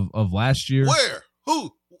of last year. Where?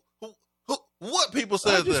 Who? What people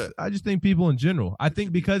said that? I just think people in general. I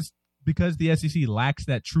think because the SEC lacks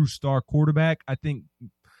that true star quarterback, I think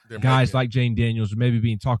guys like Jaden Daniels are maybe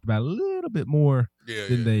being talked about a little bit more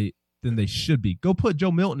than they should be. Go put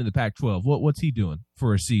Joe Milton in the Pac-12. What's he doing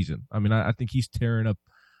for a season? I mean, I think he's tearing up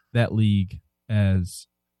that league as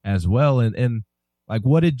well. And like,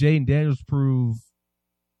 what did Jaden Daniels prove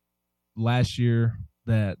last year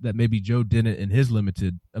that maybe Joe didn't in his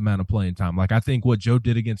limited amount of playing time? Like, I think what Joe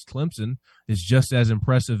did against Clemson is just as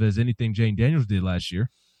impressive as anything Jaden Daniels did last year.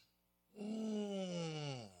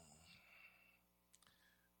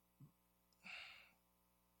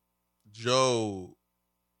 Joe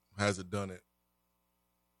hasn't done it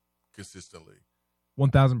consistently.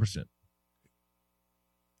 1,000%.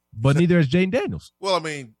 But neither has Jaden Daniels. Well, I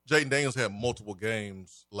mean, Jaden Daniels had multiple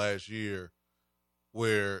games last year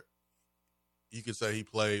where you could say he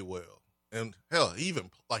played well. And hell, he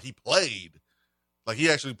played. Like, he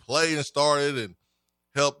actually played and started and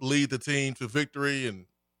helped lead the team to victory. And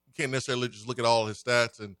you can't necessarily just look at all his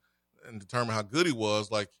stats and determine how good he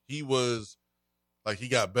was. Like, he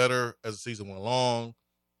got better as the season went along.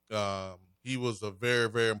 He was a very,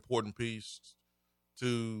 very important piece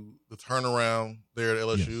to the turnaround there at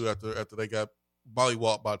LSU after they got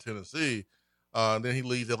mollywopped by Tennessee. Then he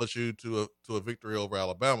leads LSU to a victory over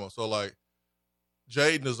Alabama. So, like,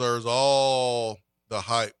 Jaden deserves all the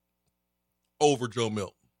hype over Joe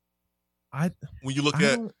Milton. When you look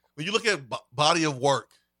at body of work,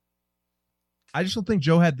 I just don't think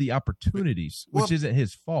Joe had the opportunities, which isn't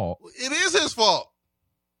his fault. It is his fault.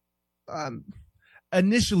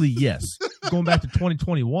 Initially, yes, going back to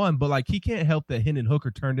 2021, but like, he can't help that Hendon Hooker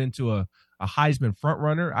turned into a Heisman front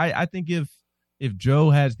runner. I think if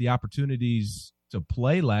Joe has the opportunities to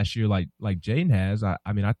play last year like Jaden has, I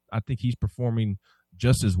think he's performing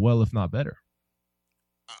just as well, if not better.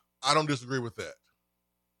 I don't disagree with that.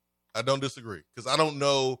 I don't disagree, because I don't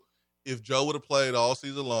know if Joe would have played all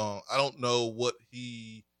season long. I don't know what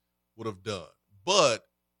he would have done, but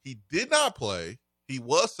he did not play. He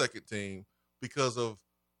was second team because of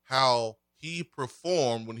how he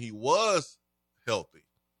performed when he was healthy.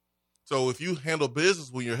 So if you handle business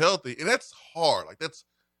when you're healthy, and that's hard,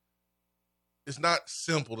 it's not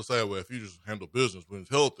simple to say, well, if you just handle business when it's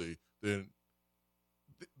healthy, then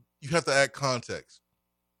you have to add context.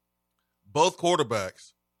 Both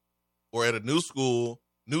quarterbacks were at a new school,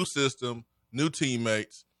 new system, new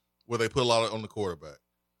teammates, where they put a lot on the quarterback.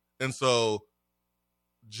 And so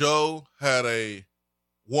Joe had a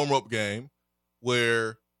warm-up game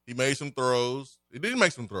where he made some throws. He didn't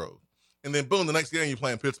make some throws. And then, boom, the next game you're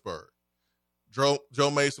playing Pittsburgh.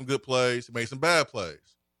 Joe made some good plays. He made some bad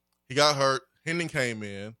plays. He got hurt. Hendon came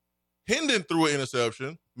in. Hendon threw an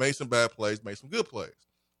interception, made some bad plays, made some good plays.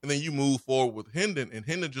 And then you move forward with Hendon, and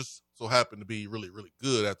Hendon just so happened to be really, really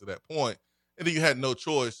good after that point. And then you had no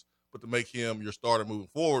choice but to make him your starter moving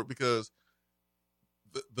forward, because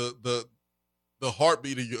the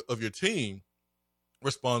heartbeat of your team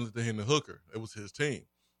responded to Hendon Hooker. It was his team.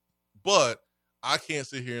 But I can't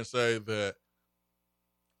sit here and say that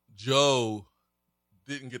Joe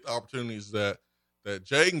didn't get the opportunities that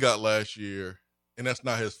Jaden got last year, and that's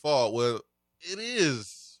not his fault. Well, it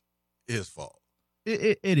is his fault.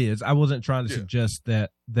 It is. I wasn't trying to suggest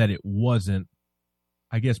that it wasn't.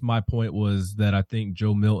 I guess my point was that I think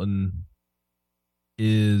Joe Milton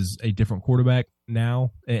is a different quarterback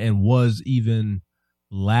now, and was even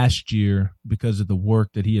last year, because of the work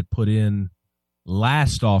that he had put in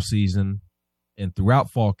last offseason and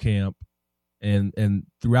throughout fall camp and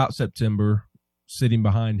throughout September, sitting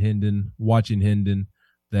behind Hendon, watching Hendon,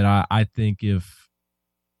 that I think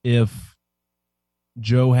if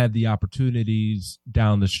Joe had the opportunities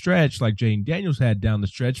down the stretch like Jaden Daniels had down the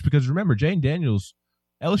stretch, because remember, Jaden Daniels,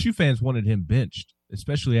 LSU fans wanted him benched,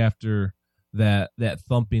 especially after that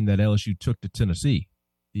thumping that LSU took to Tennessee.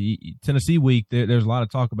 The Tennessee week, there's a lot of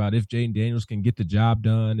talk about if Jaden Daniels can get the job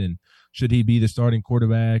done and should he be the starting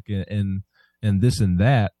quarterback and this and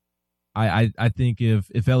that. I think if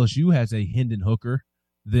LSU has a Hendon Hooker,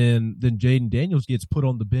 then Jaden Daniels gets put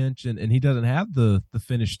on the bench and he doesn't have the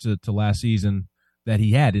finish to last season that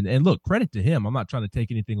he had. And look, credit to him. I'm not trying to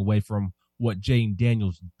take anything away from what Jaden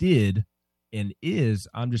Daniels did and is.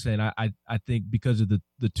 I'm just saying I think because of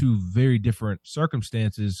the two very different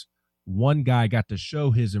circumstances one guy got to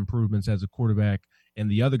show his improvements as a quarterback and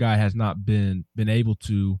the other guy has not been able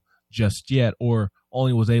to just yet, or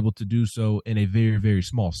only was able to do so in a very, very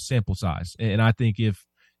small sample size. And I think if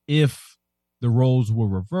the roles were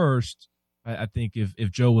reversed, I think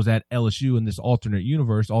if Joe was at LSU in this alternate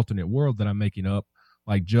universe, alternate world that I'm making up,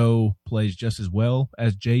 like Joe plays just as well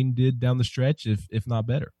as Jaden did down the stretch, if not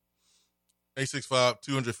better.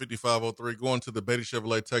 865-255-03, going to the Beatty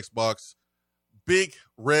Chevrolet text box. Big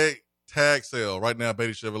red tag sale right now,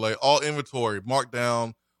 Beatty Chevrolet. All inventory marked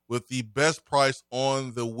down with the best price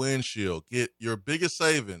on the windshield. Get your biggest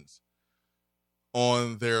savings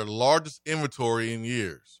on their largest inventory in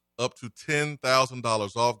years, up to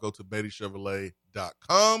 $10,000 off. Go to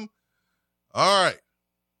BeattyChevrolet.com. All right.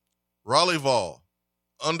 Raleigh Vol,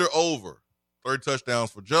 over 30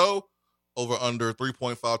 touchdowns for Joe, over under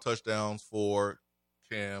 3.5 touchdowns for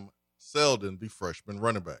Cam Seldon, the freshman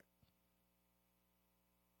running back.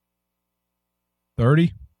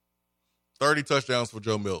 30 touchdowns for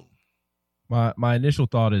Joe Milton. My initial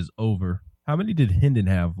thought is over. How many did Hendon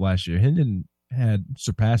have last year? Hendon had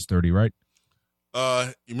surpassed 30, right?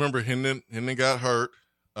 You remember Hendon got hurt,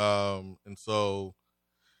 and so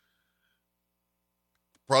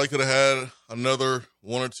probably could have had another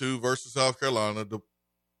one or two versus South Carolina.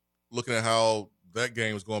 Looking at how that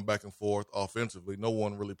game was going back and forth offensively, no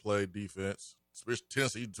one really played defense.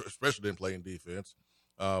 Tennessee especially didn't play in defense,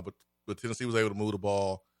 but Tennessee was able to move the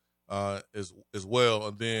ball as well.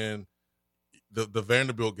 And then the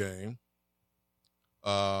Vanderbilt game,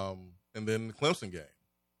 and then the Clemson game.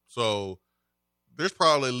 So there's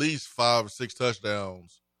probably at least 5 or 6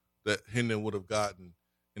 touchdowns that Hendon would have gotten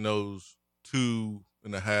in those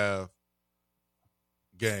 2.5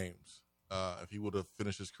 games if he would have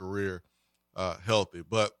finished his career healthy.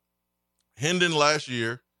 But Hendon last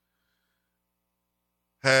year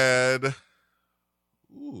had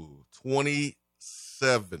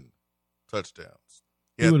 27 touchdowns.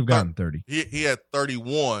 He would have gotten 30. He had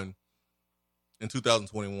 31 in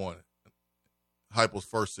 2021, Heupel's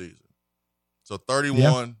first season. So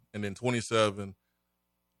 31 and then 27.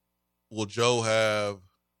 Will Joe have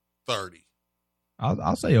 30?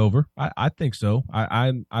 I'll say over. I think so.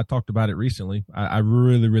 I talked about it recently. I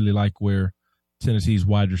really, really like where Tennessee's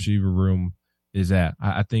wide receiver room is at.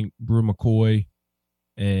 I think Brew McCoy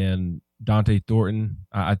and Dante Thornton,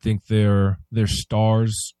 I think they're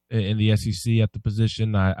stars in the SEC at the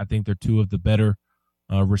position. I think they're two of the better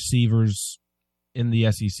receivers in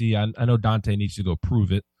the SEC. I know Dante needs to go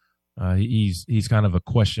prove it. He's kind of a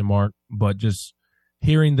question mark, but just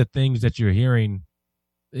hearing the things that you're hearing,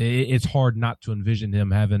 it's hard not to envision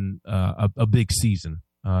him having a big season.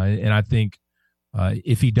 And I think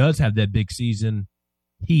if he does have that big season,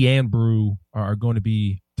 he and Brew are going to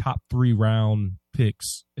be top 3 round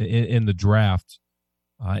picks in the draft.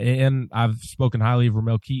 And I've spoken highly of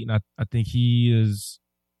Ramel Keaton. I think he is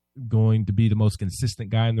going to be the most consistent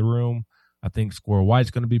guy in the room. I think Squirrel White's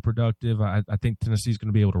going to be productive. I think Tennessee's going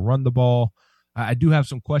to be able to run the ball. I do have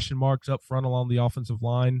some question marks up front along the offensive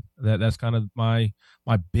line. That's kind of my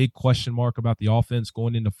big question mark about the offense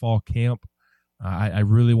going into fall camp. I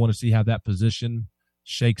really want to see how that position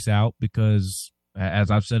shakes out because, as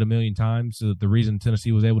I've said a million times, the reason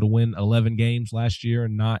Tennessee was able to win 11 games last year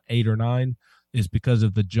and not 8 or 9 is because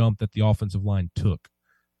of the jump that the offensive line took.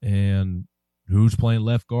 And who's playing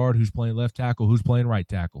left guard, who's playing left tackle, who's playing right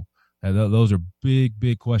tackle. Those are big,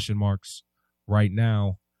 big question marks right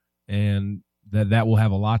now. And that will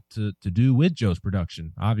have a lot to do with Joe's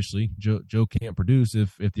production. Obviously, Joe can't produce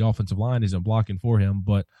if the offensive line isn't blocking for him.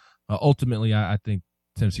 But ultimately, I think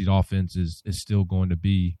Tennessee's offense is still going to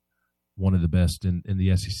be one of the best in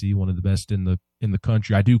the SEC, one of the best in the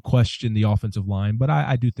country. I do question the offensive line, but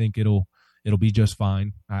I do think it'll be just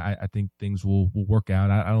fine. I think things will work out.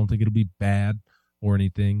 I don't think it'll be bad or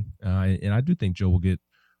anything. And I do think Joe will get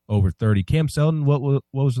over 30. Cam Seldon, what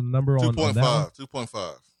was the number on that?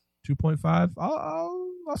 2.5. 2.5.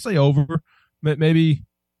 I'll say over. Maybe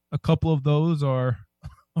a couple of those are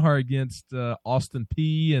against Austin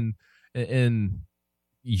Peay and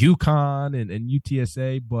UConn and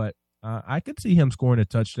UTSA, but I could see him scoring a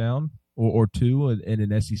touchdown or two in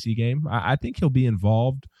an SEC game. I think he'll be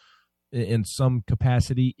involved in some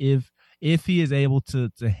capacity if he is able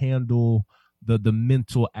to handle the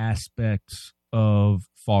mental aspects of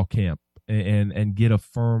fall camp and get a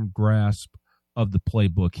firm grasp of the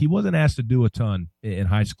playbook. He wasn't asked to do a ton in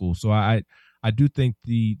high school, so I do think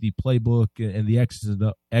the playbook and the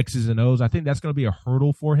X's and O's, I think that's going to be a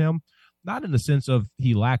hurdle for him. Not in the sense of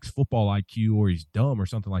he lacks football IQ or he's dumb or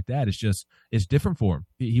something like that. It's different for him.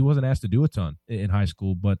 He wasn't asked to do a ton in high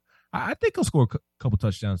school, but I think he'll score a couple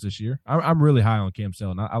touchdowns this year. I'm really high on Cam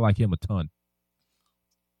Seldon. I like him a ton.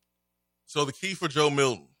 So the key for Joe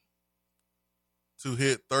Milton to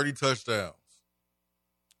hit 30 touchdowns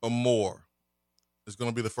or more is going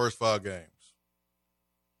to be the first 5 games.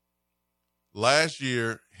 Last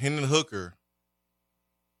year, Hendon Hooker,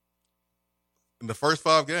 in the first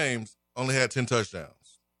 5 games, only had 10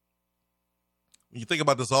 touchdowns. When you think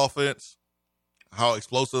about this offense, how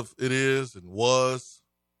explosive it is and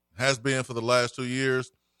has been for the last 2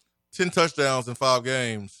 years, 10 touchdowns in 5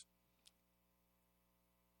 games,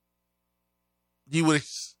 you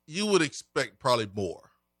would expect probably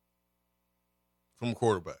more from a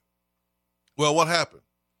quarterback. Well, what happened?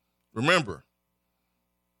 Remember,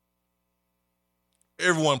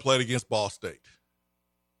 everyone played against Ball State.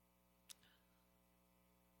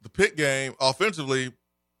 The Pitt game, offensively,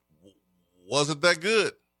 wasn't that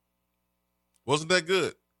good.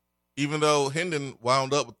 Even though Hendon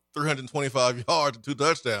wound up with 325 yards and 2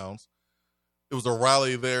 touchdowns, it was a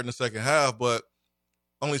rally there in the second half, but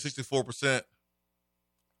only 64%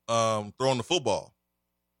 throwing the football.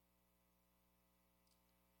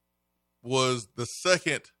 Was the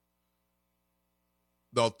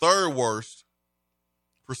third worst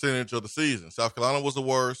percentage of the season. South Carolina was the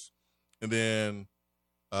worst, and then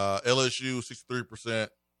LSU 63%,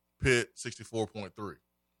 Pitt 64.3.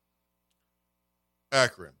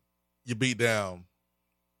 Akron, you beat down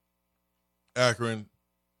Akron.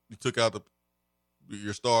 You took out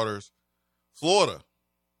your starters. Florida,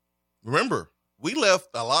 remember, we left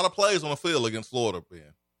a lot of plays on the field against Florida,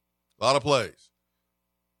 Ben. A lot of plays.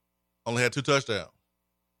 Only had 2 touchdowns.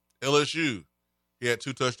 LSU, he had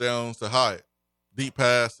 2 touchdowns to Hyatt. Deep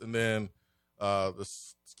pass, and then the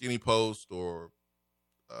skinny post or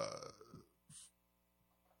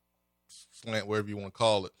slant, whatever you want to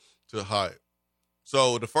call it, to Hyatt.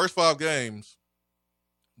 So the first 5 games,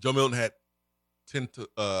 Joe Milton had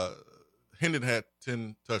Hendon had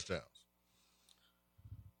 10 touchdowns.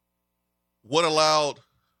 What allowed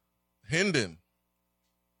Hendon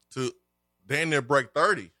to damn near break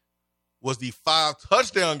 30 was the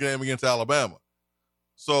 5-touchdown game against Alabama.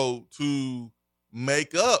 So to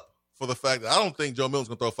make up for the fact that I don't think Joe Milton's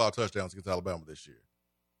going to throw 5 touchdowns against Alabama this year.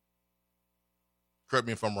 Correct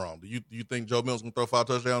me if I'm wrong. Do you think Joe Milton's going to throw 5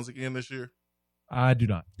 touchdowns again this year? I do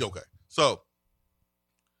not. Okay. So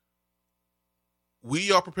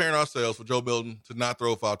we are preparing ourselves for Joe Milton to not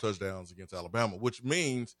throw 5 touchdowns against Alabama, which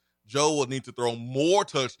means Joe will need to throw more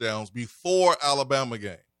touchdowns before Alabama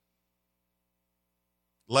game.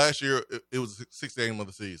 Last year, it was the 6th game of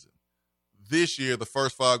the season. This year, the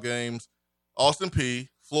first 5 games, Austin Peay,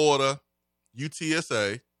 Florida,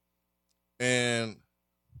 UTSA, and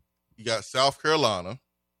you got South Carolina.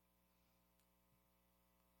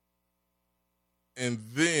 And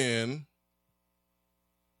then,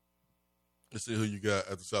 let's see who you got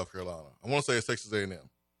after South Carolina. I want to say it's Texas A&M.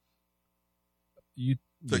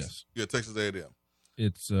 Yes. Yeah, Texas A&M.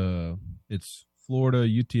 It's Florida,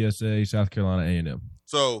 UTSA, South Carolina, A&M.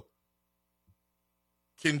 So,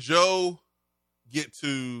 can Joe get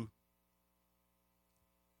to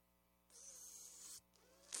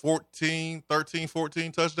 13,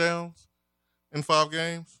 14 touchdowns in 5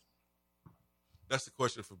 games? That's the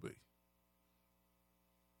question for me.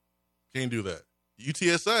 Can you do that?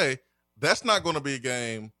 UTSA, that's not going to be a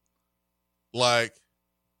game like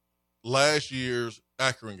last year's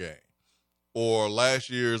Akron game or last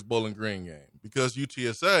year's Bowling Green game, because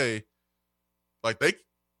UTSA, like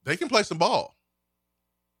they can play some ball.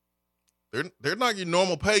 They're not your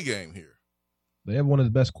normal pay game here. They have one of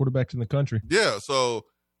the best quarterbacks in the country. Yeah, so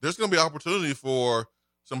there's going to be opportunity for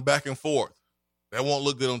some back and forth. That won't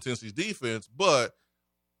look good on Tennessee's defense, but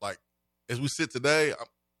like as we sit today,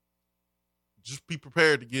 just be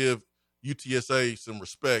prepared to give UTSA some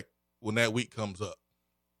respect when that week comes up.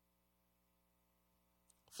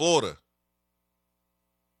 Florida,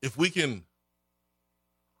 if we can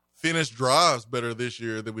finish drives better this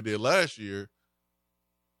year than we did last year,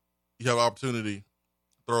 you have an opportunity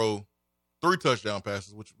to throw 3 touchdown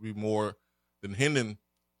passes, which would be more than Hendon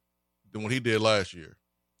than what he did last year.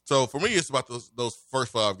 So for me, it's about those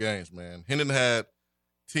first 5 games, man. Hendon had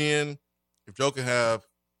 10. If Joe can have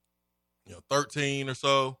 13 or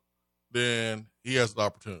so, then he has an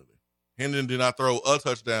opportunity. Hendon did not throw a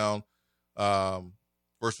touchdown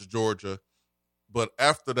versus Georgia, but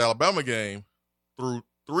after the Alabama game, threw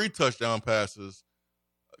 3 touchdown passes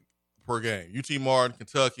per game. UT Martin,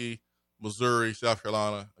 Kentucky, Missouri, South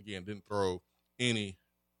Carolina, again, didn't throw any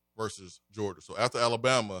versus Georgia. So after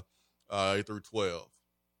Alabama, he threw 12.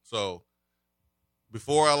 So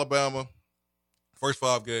before Alabama, first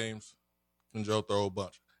 5 games, can Joe throw a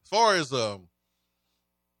bunch? As far as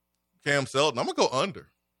Cam Seldon, I'm going to go under.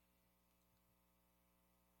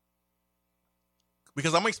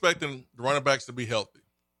 Because I'm expecting the running backs to be healthy.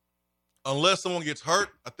 Unless someone gets hurt,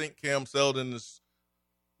 I think Cam Seldon is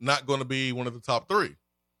not going to be one of the top three.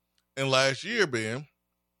 And last year, Ben,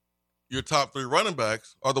 your top three running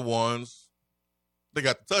backs are the ones that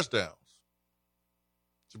got the touchdowns.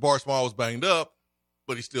 Jabari Small was banged up,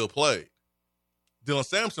 but he still played. Dylan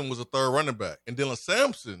Sampson was a third running back, and Dylan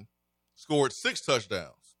Sampson scored 6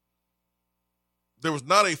 touchdowns. There was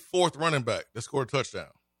not a fourth running back that scored a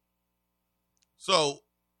touchdown. So,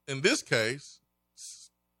 in this case,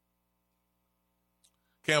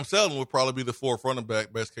 Cam Seldon would probably be the fourth running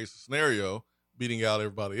back, best case scenario, beating out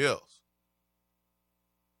everybody else.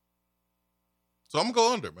 So, I'm going to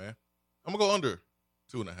go under, man. I'm going to go under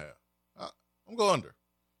 2.5. I'm going to go under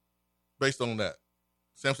based on that.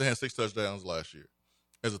 Sampson had 6 touchdowns last year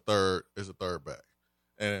as a third back.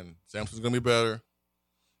 And Sampson's going to be better.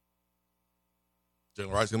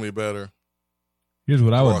 Jalen Wright's going to be better. Here's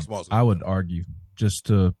what I would argue, just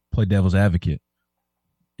to play devil's advocate,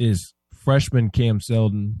 is freshman Cam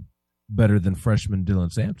Seldon better than freshman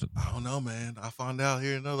Dylan Sampson? I don't know, man. I'll find out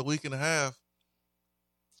here in another week and a half.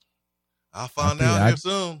 I'll find out here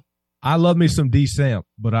soon. I love me some D Samp,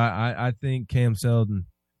 but I think Cam Seldon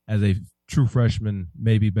as a true freshman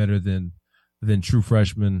may be better than true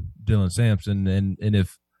freshman Dylan Sampson. And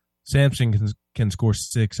if Sampson can score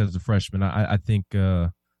 6 as a freshman, I think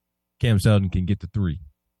Cam Seldon can get to 3.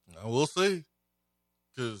 We'll see.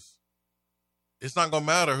 Because it's not going to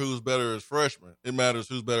matter who's better as freshmen. It matters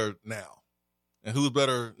who's better now. And who's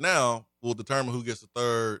better now will determine who gets the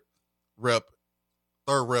third reps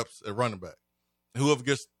at running back. And whoever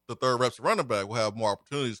gets the third reps at running back will have more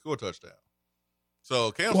opportunity to score a touchdown.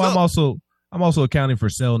 So Cam Seldon. I'm also accounting for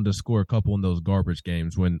Seldon to score a couple in those garbage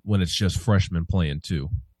games when it's just freshmen playing too.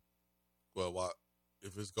 Well, why,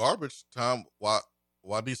 if it's garbage time, why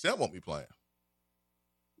D Samp won't be playing?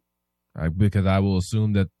 Because I will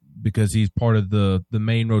assume that because he's part of the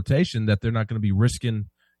main rotation, that they're not going to be risking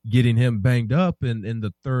getting him banged up in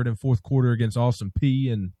the third and fourth quarter against Austin P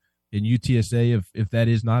and in UTSA if that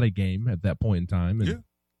is not a game at that point in time. And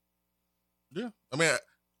yeah. I mean,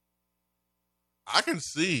 I can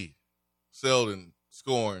see Seldon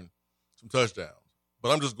scoring some touchdowns,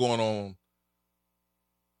 but I'm just going on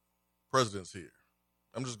precedence here.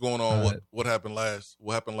 I'm just going on what happened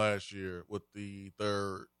last year with the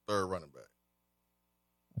third running back.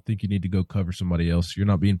 I think you need to go cover somebody else. You're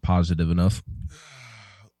not being positive enough.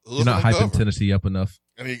 You're not hyping Tennessee up enough.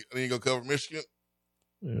 And you go cover Michigan?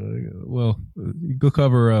 You go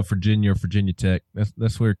cover Virginia or Virginia Tech.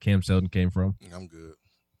 That's where Cam Seldon came from. I'm good.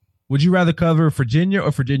 Would you rather cover Virginia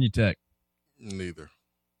or Virginia Tech? Neither.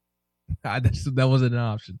 That wasn't an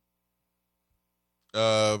option.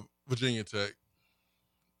 Virginia Tech.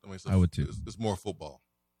 I would too. It's more football.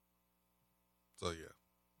 So yeah.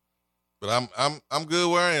 But I'm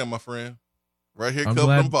good where I am, my friend. Right here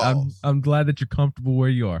covering balls. I'm glad that you're comfortable where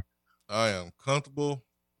you are. I am comfortable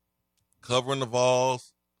covering the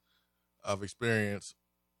Vols. I've experienced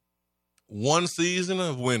one season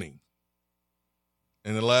of winning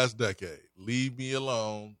in the last decade. Leave me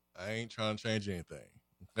alone. I ain't trying to change anything.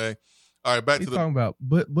 Okay. All right. Back to the talking about.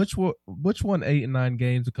 But which won 8 and 9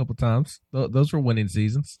 games a couple times? Those were winning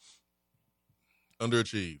seasons.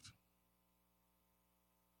 Underachieved.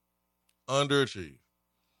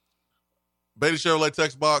 Beatty Chevrolet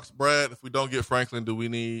text box. Brad, if we don't get Franklin, do we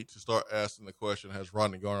need to start asking the question, has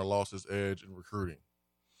Rodney Garner lost his edge in recruiting?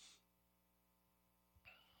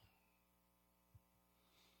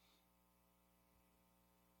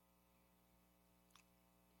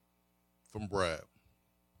 From Brad.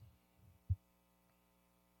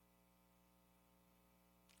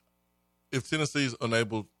 If Tennessee's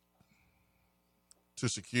unable to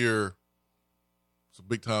secure some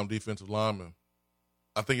big-time defensive linemen,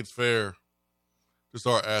 I think it's fair to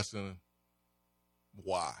start asking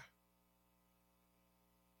why.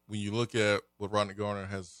 When you look at what Rodney Garner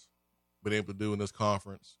has been able to do in this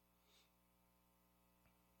conference,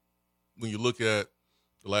 when you look at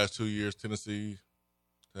the last 2 years, Tennessee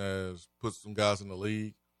has put some guys in the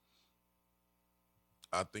league,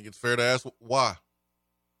 I think it's fair to ask why.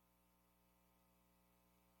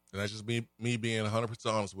 And that's just me being 100%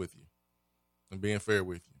 honest with you and being fair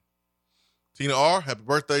with you. Tina R., happy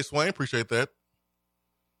birthday, Swain. Appreciate that.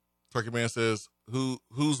 Turkey Man says,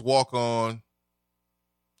 who's a walk-on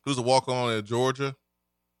at Georgia?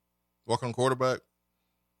 Walk-on quarterback?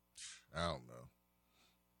 I don't know.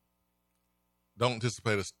 Don't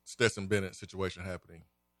anticipate a Stetson Bennett situation happening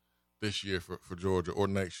this year for Georgia or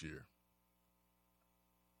next year.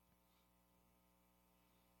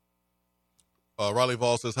 Riley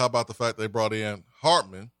Vall says, how about the fact they brought in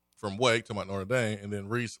Hartman from Wake, talking about Notre Dame, and then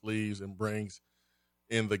Reese leaves and brings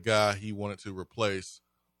in the guy he wanted to replace,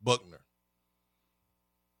 Buckner.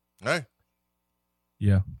 Hey.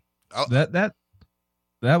 Yeah. That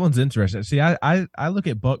one's interesting. See, I look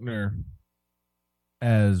at Buckner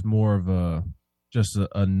as more of just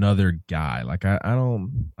another guy. Like I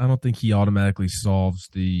don't think he automatically solves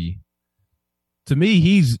the. To me,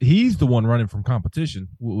 he's the one running from competition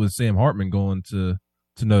with Sam Hartman going to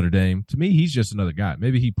Notre Dame. To me, he's just another guy.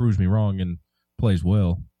 Maybe he proves me wrong and plays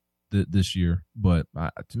well this year, but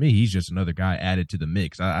to me, he's just another guy added to the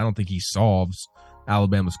mix. I don't think he solves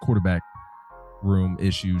Alabama's quarterback room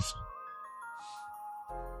issues.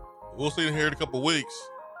 We'll see here in a couple of weeks.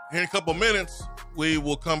 Here in a couple of minutes, we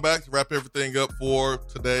will come back to wrap everything up for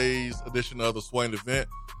today's edition of the Swain Event.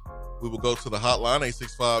 We will go to the hotline,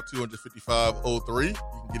 865-255-03. You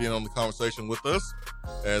can get in on the conversation with us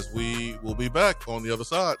as we will be back on the other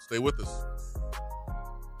side. Stay with us.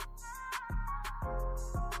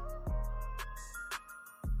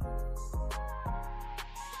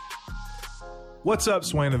 What's up,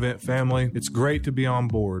 Swain Event family? It's great to be on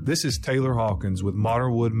board. This is Taylor Hawkins with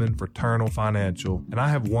Modern Woodman Fraternal Financial, and I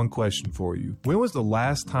have one question for you. When was the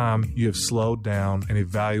last time you have slowed down and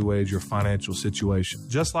evaluated your financial situation?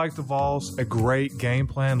 Just like the Vols, a great game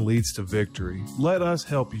plan leads to victory. Let us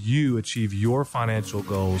help you achieve your financial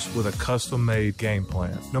goals with a custom-made game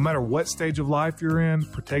plan. No matter what stage of life you're in,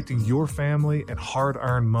 protecting your family and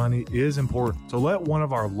hard-earned money is important. So let one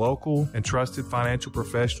of our local and trusted financial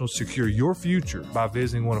professionals secure your future by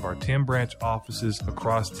visiting one of our 10 branch offices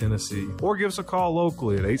across Tennessee, or give us a call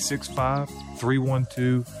locally at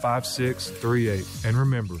 865-312-5638. And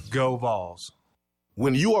remember, go Vols.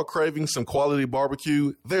 When you are craving some quality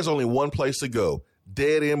barbecue, there's only one place to go.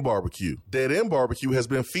 Dead End Barbecue. Dead End Barbecue has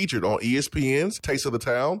been featured on ESPN's Taste of the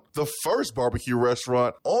Town, the first barbecue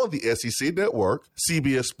restaurant on the SEC Network,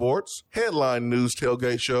 CBS Sports, Headline News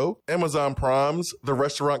Tailgate Show, Amazon Prime's The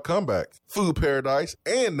Restaurant Comeback, Food Paradise,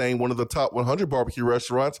 and named one of the top 100 barbecue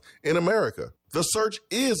restaurants in America. The search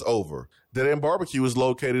is over. Dead End Barbecue is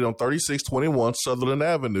located on 3621 Sutherland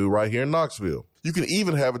Avenue right here in Knoxville. You can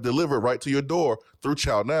even have it delivered right to your door through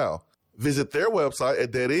Chow Now. Visit their website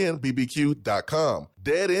at deadendbbq.com.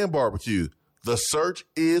 Dead End Barbecue. The search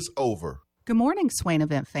is over. Good morning, Swain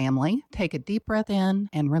Event family. Take a deep breath in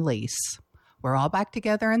and release. We're all back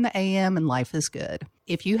together in the AM and life is good.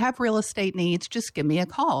 If you have real estate needs, just give me a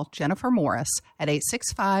call, Jennifer Morris, at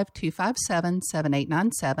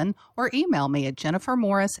 865-257-7897 or email me at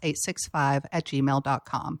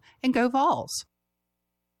jennifermorris865@gmail.com. And go Vols.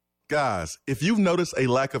 Guys, if you've noticed a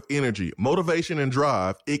lack of energy, motivation, and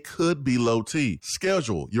drive, it could be low T.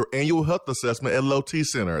 Schedule your annual health assessment at Low T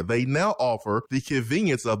Center. They now offer the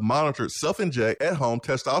convenience of monitored self-inject at-home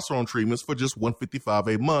testosterone treatments for just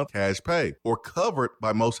 $155 a month cash pay, or covered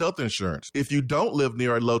by most health insurance. If you don't live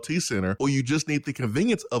near a Low T Center, or you just need the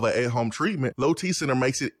convenience of an at-home treatment, Low T Center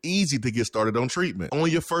makes it easy to get started on treatment.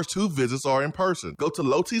 Only your first 2 visits are in person. Go to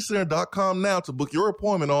lowtcenter.com now to book your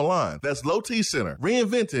appointment online. That's Low T Center,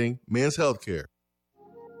 reinventing men's healthcare.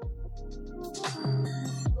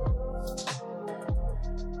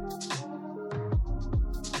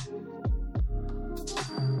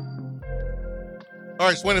 All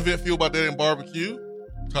right, Swain Event fueled by Dead End Barbecue,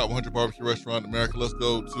 top 100 barbecue restaurant in America. Let's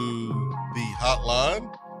go to the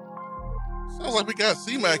hotline. Sounds like we got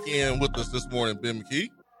C-Mac in with us this morning, Ben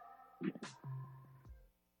McKee.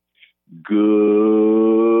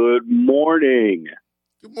 Good morning.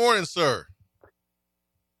 Good morning, sir.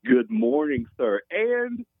 Good morning, sir.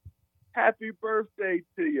 And happy birthday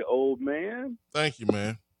to you, old man. Thank you,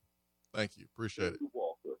 man. Thank you. Appreciate it.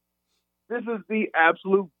 Walker. This is the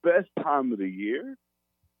absolute best time of the year.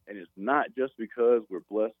 And it's not just because we're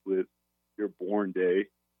blessed with your born day,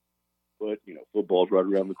 but, you know, football's right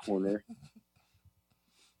around the corner.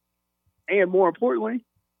 And more importantly,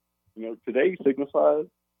 you know, today signifies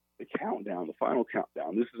the countdown, the final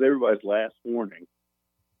countdown. This is everybody's last warning.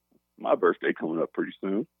 My birthday coming up pretty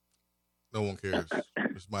soon. No one cares.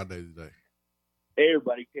 It's my day today.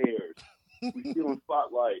 Everybody cares. We still in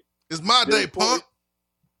spotlight. It's my day, punk.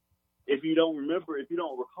 If you don't remember, if you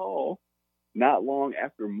don't recall, not long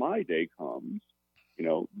after my day comes, you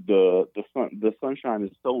know, the sunshine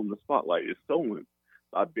is stolen. The spotlight is stolen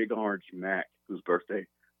by Big Orange Mac, whose birthday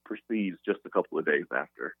precedes just a couple of days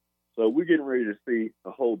after. So we're getting ready to see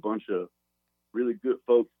a whole bunch of really good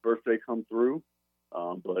folks' birthday come through.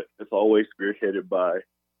 But it's always spearheaded by,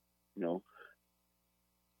 you know,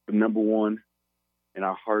 the number one in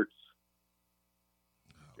our hearts,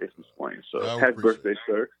 Jason Swain. So happy birthday,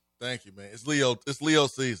 sir. Thank you, man. It's Leo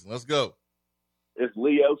season. Let's go. It's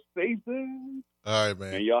Leo season. All right,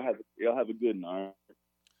 man. And y'all have a good night.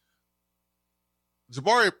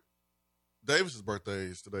 Jabari Davis's birthday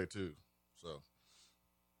is today too, so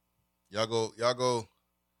y'all go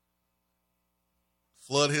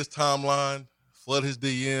flood his timeline, flood his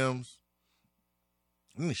DMs.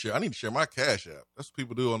 I need to share my Cash App. That's what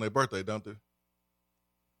people do on their birthday, don't they?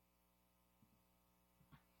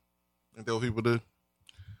 Ain't that what people do?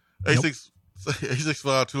 Nope.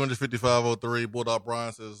 865 255 Bulldog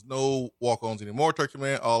Brian says no walk-ons anymore. Turkey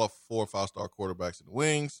Man, all of 4 5-star quarterbacks in the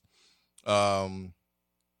wings.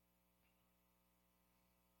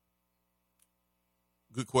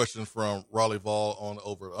 Good question from Raleigh Vol on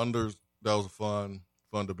over-unders. That was a fun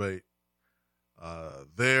debate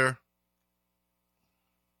there.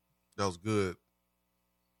 That was good.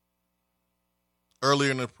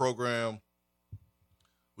 Earlier in the program,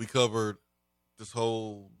 we covered this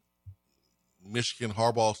whole Michigan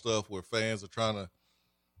Harbaugh stuff where fans are trying to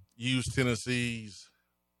use Tennessee's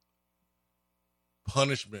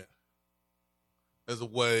punishment as a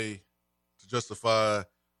way to justify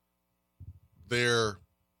their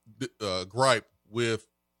gripe with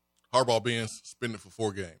Harbaugh being suspended for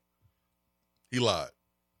 4 games. He lied.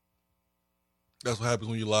 That's what happens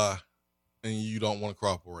when you lie and you don't want to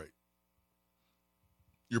cooperate.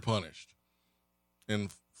 You're punished.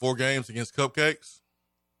 And 4 games against Cupcakes,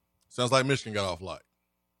 sounds like Michigan got off light.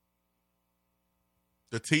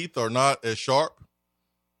 The teeth are not as sharp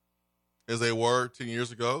as they were 10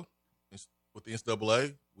 years ago with the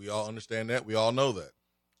NCAA. We all understand that. We all know that,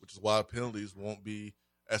 which is why penalties won't be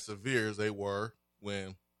as severe as they were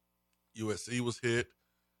when USC was hit,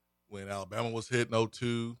 when Alabama was hit in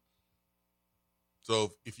 2002.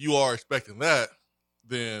 So if you are expecting that,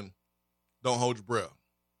 then don't hold your breath.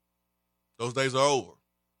 Those days are over.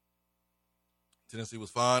 Tennessee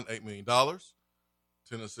was fined $8 million.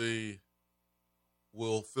 Tennessee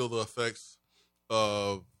will feel the effects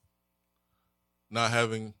of not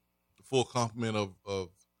having the full complement of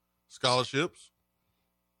scholarships.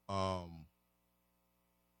 Like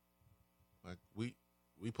we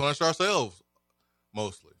punished ourselves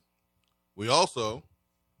mostly. We also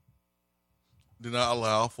did not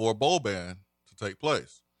allow for a bowl ban to take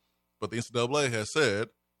place. But the NCAA has said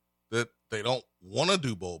that they don't want to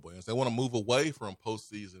do bowl bans. They want to move away from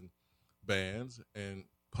postseason bans and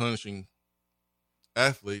punishing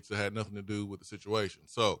athletes that had nothing to do with the situation.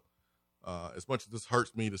 So as much as this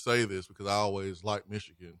hurts me to say this because I always like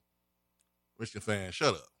Michigan fans,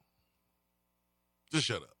 shut up. Just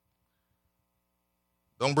shut up.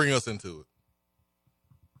 Don't bring us into it.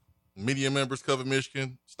 Media members cover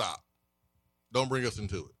Michigan. Stop. Don't bring us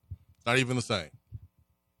into it. It's not even the same.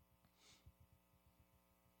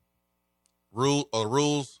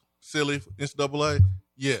 Rules silly for NCAA?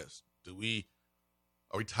 Yes. Are we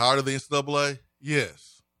tired of the NCAA?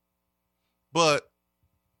 Yes. But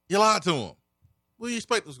you lied to them. What do you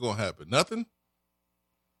expect was going to happen? Nothing?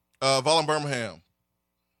 Vol in Birmingham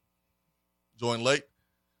joined late,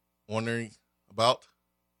 wondering about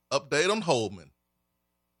update on Holman.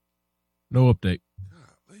 No update.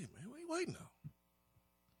 God, man, what are you waiting on?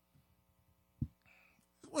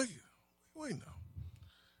 Wait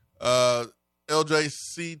now.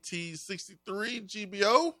 LJCT63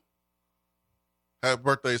 GBO. Happy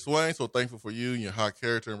birthday, Swain. So thankful for you and your high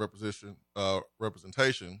character and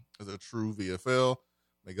representation as a true VFL.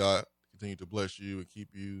 May God continue to bless you and keep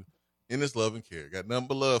you in his love and care. Got nothing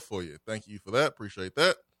but love for you. Thank you for that. Appreciate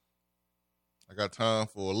that. I got time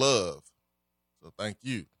for love. So thank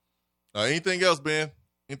you. Anything else, Ben?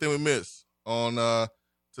 Anything we missed on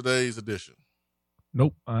today's edition?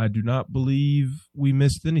 Nope, I do not believe we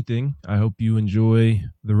missed anything. I hope you enjoy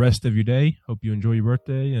the rest of your day. Hope you enjoy your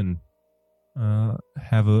birthday and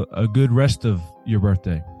have a good rest of your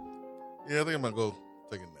birthday. Yeah, I think I'm going to go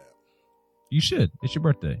take a nap. You should. It's your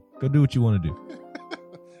birthday. Go do what you want to do.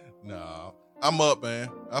 No, I'm up, man.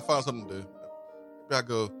 I'll find something to do. Maybe I'll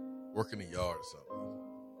go work in the yard or something.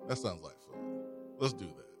 That sounds like fun. Let's do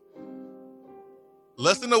that.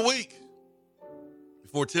 Less than a week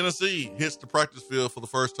before Tennessee hits the practice field for the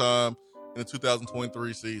first time in the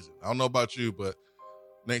 2023 season. I don't know about you, but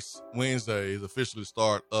next Wednesday is officially the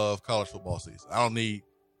start of college football season. I don't need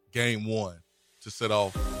game 1 to set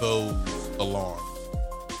off those alarms.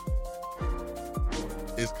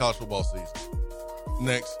 It's college football season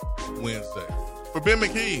next Wednesday. For Ben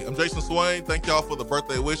McKee, I'm Jason Swain. Thank y'all for the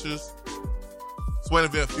birthday wishes. Swain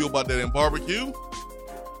Event fueled by Dead End Barbecue.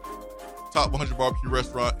 Top 100 barbecue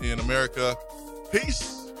restaurant in America.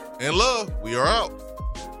 Peace and love. We are out.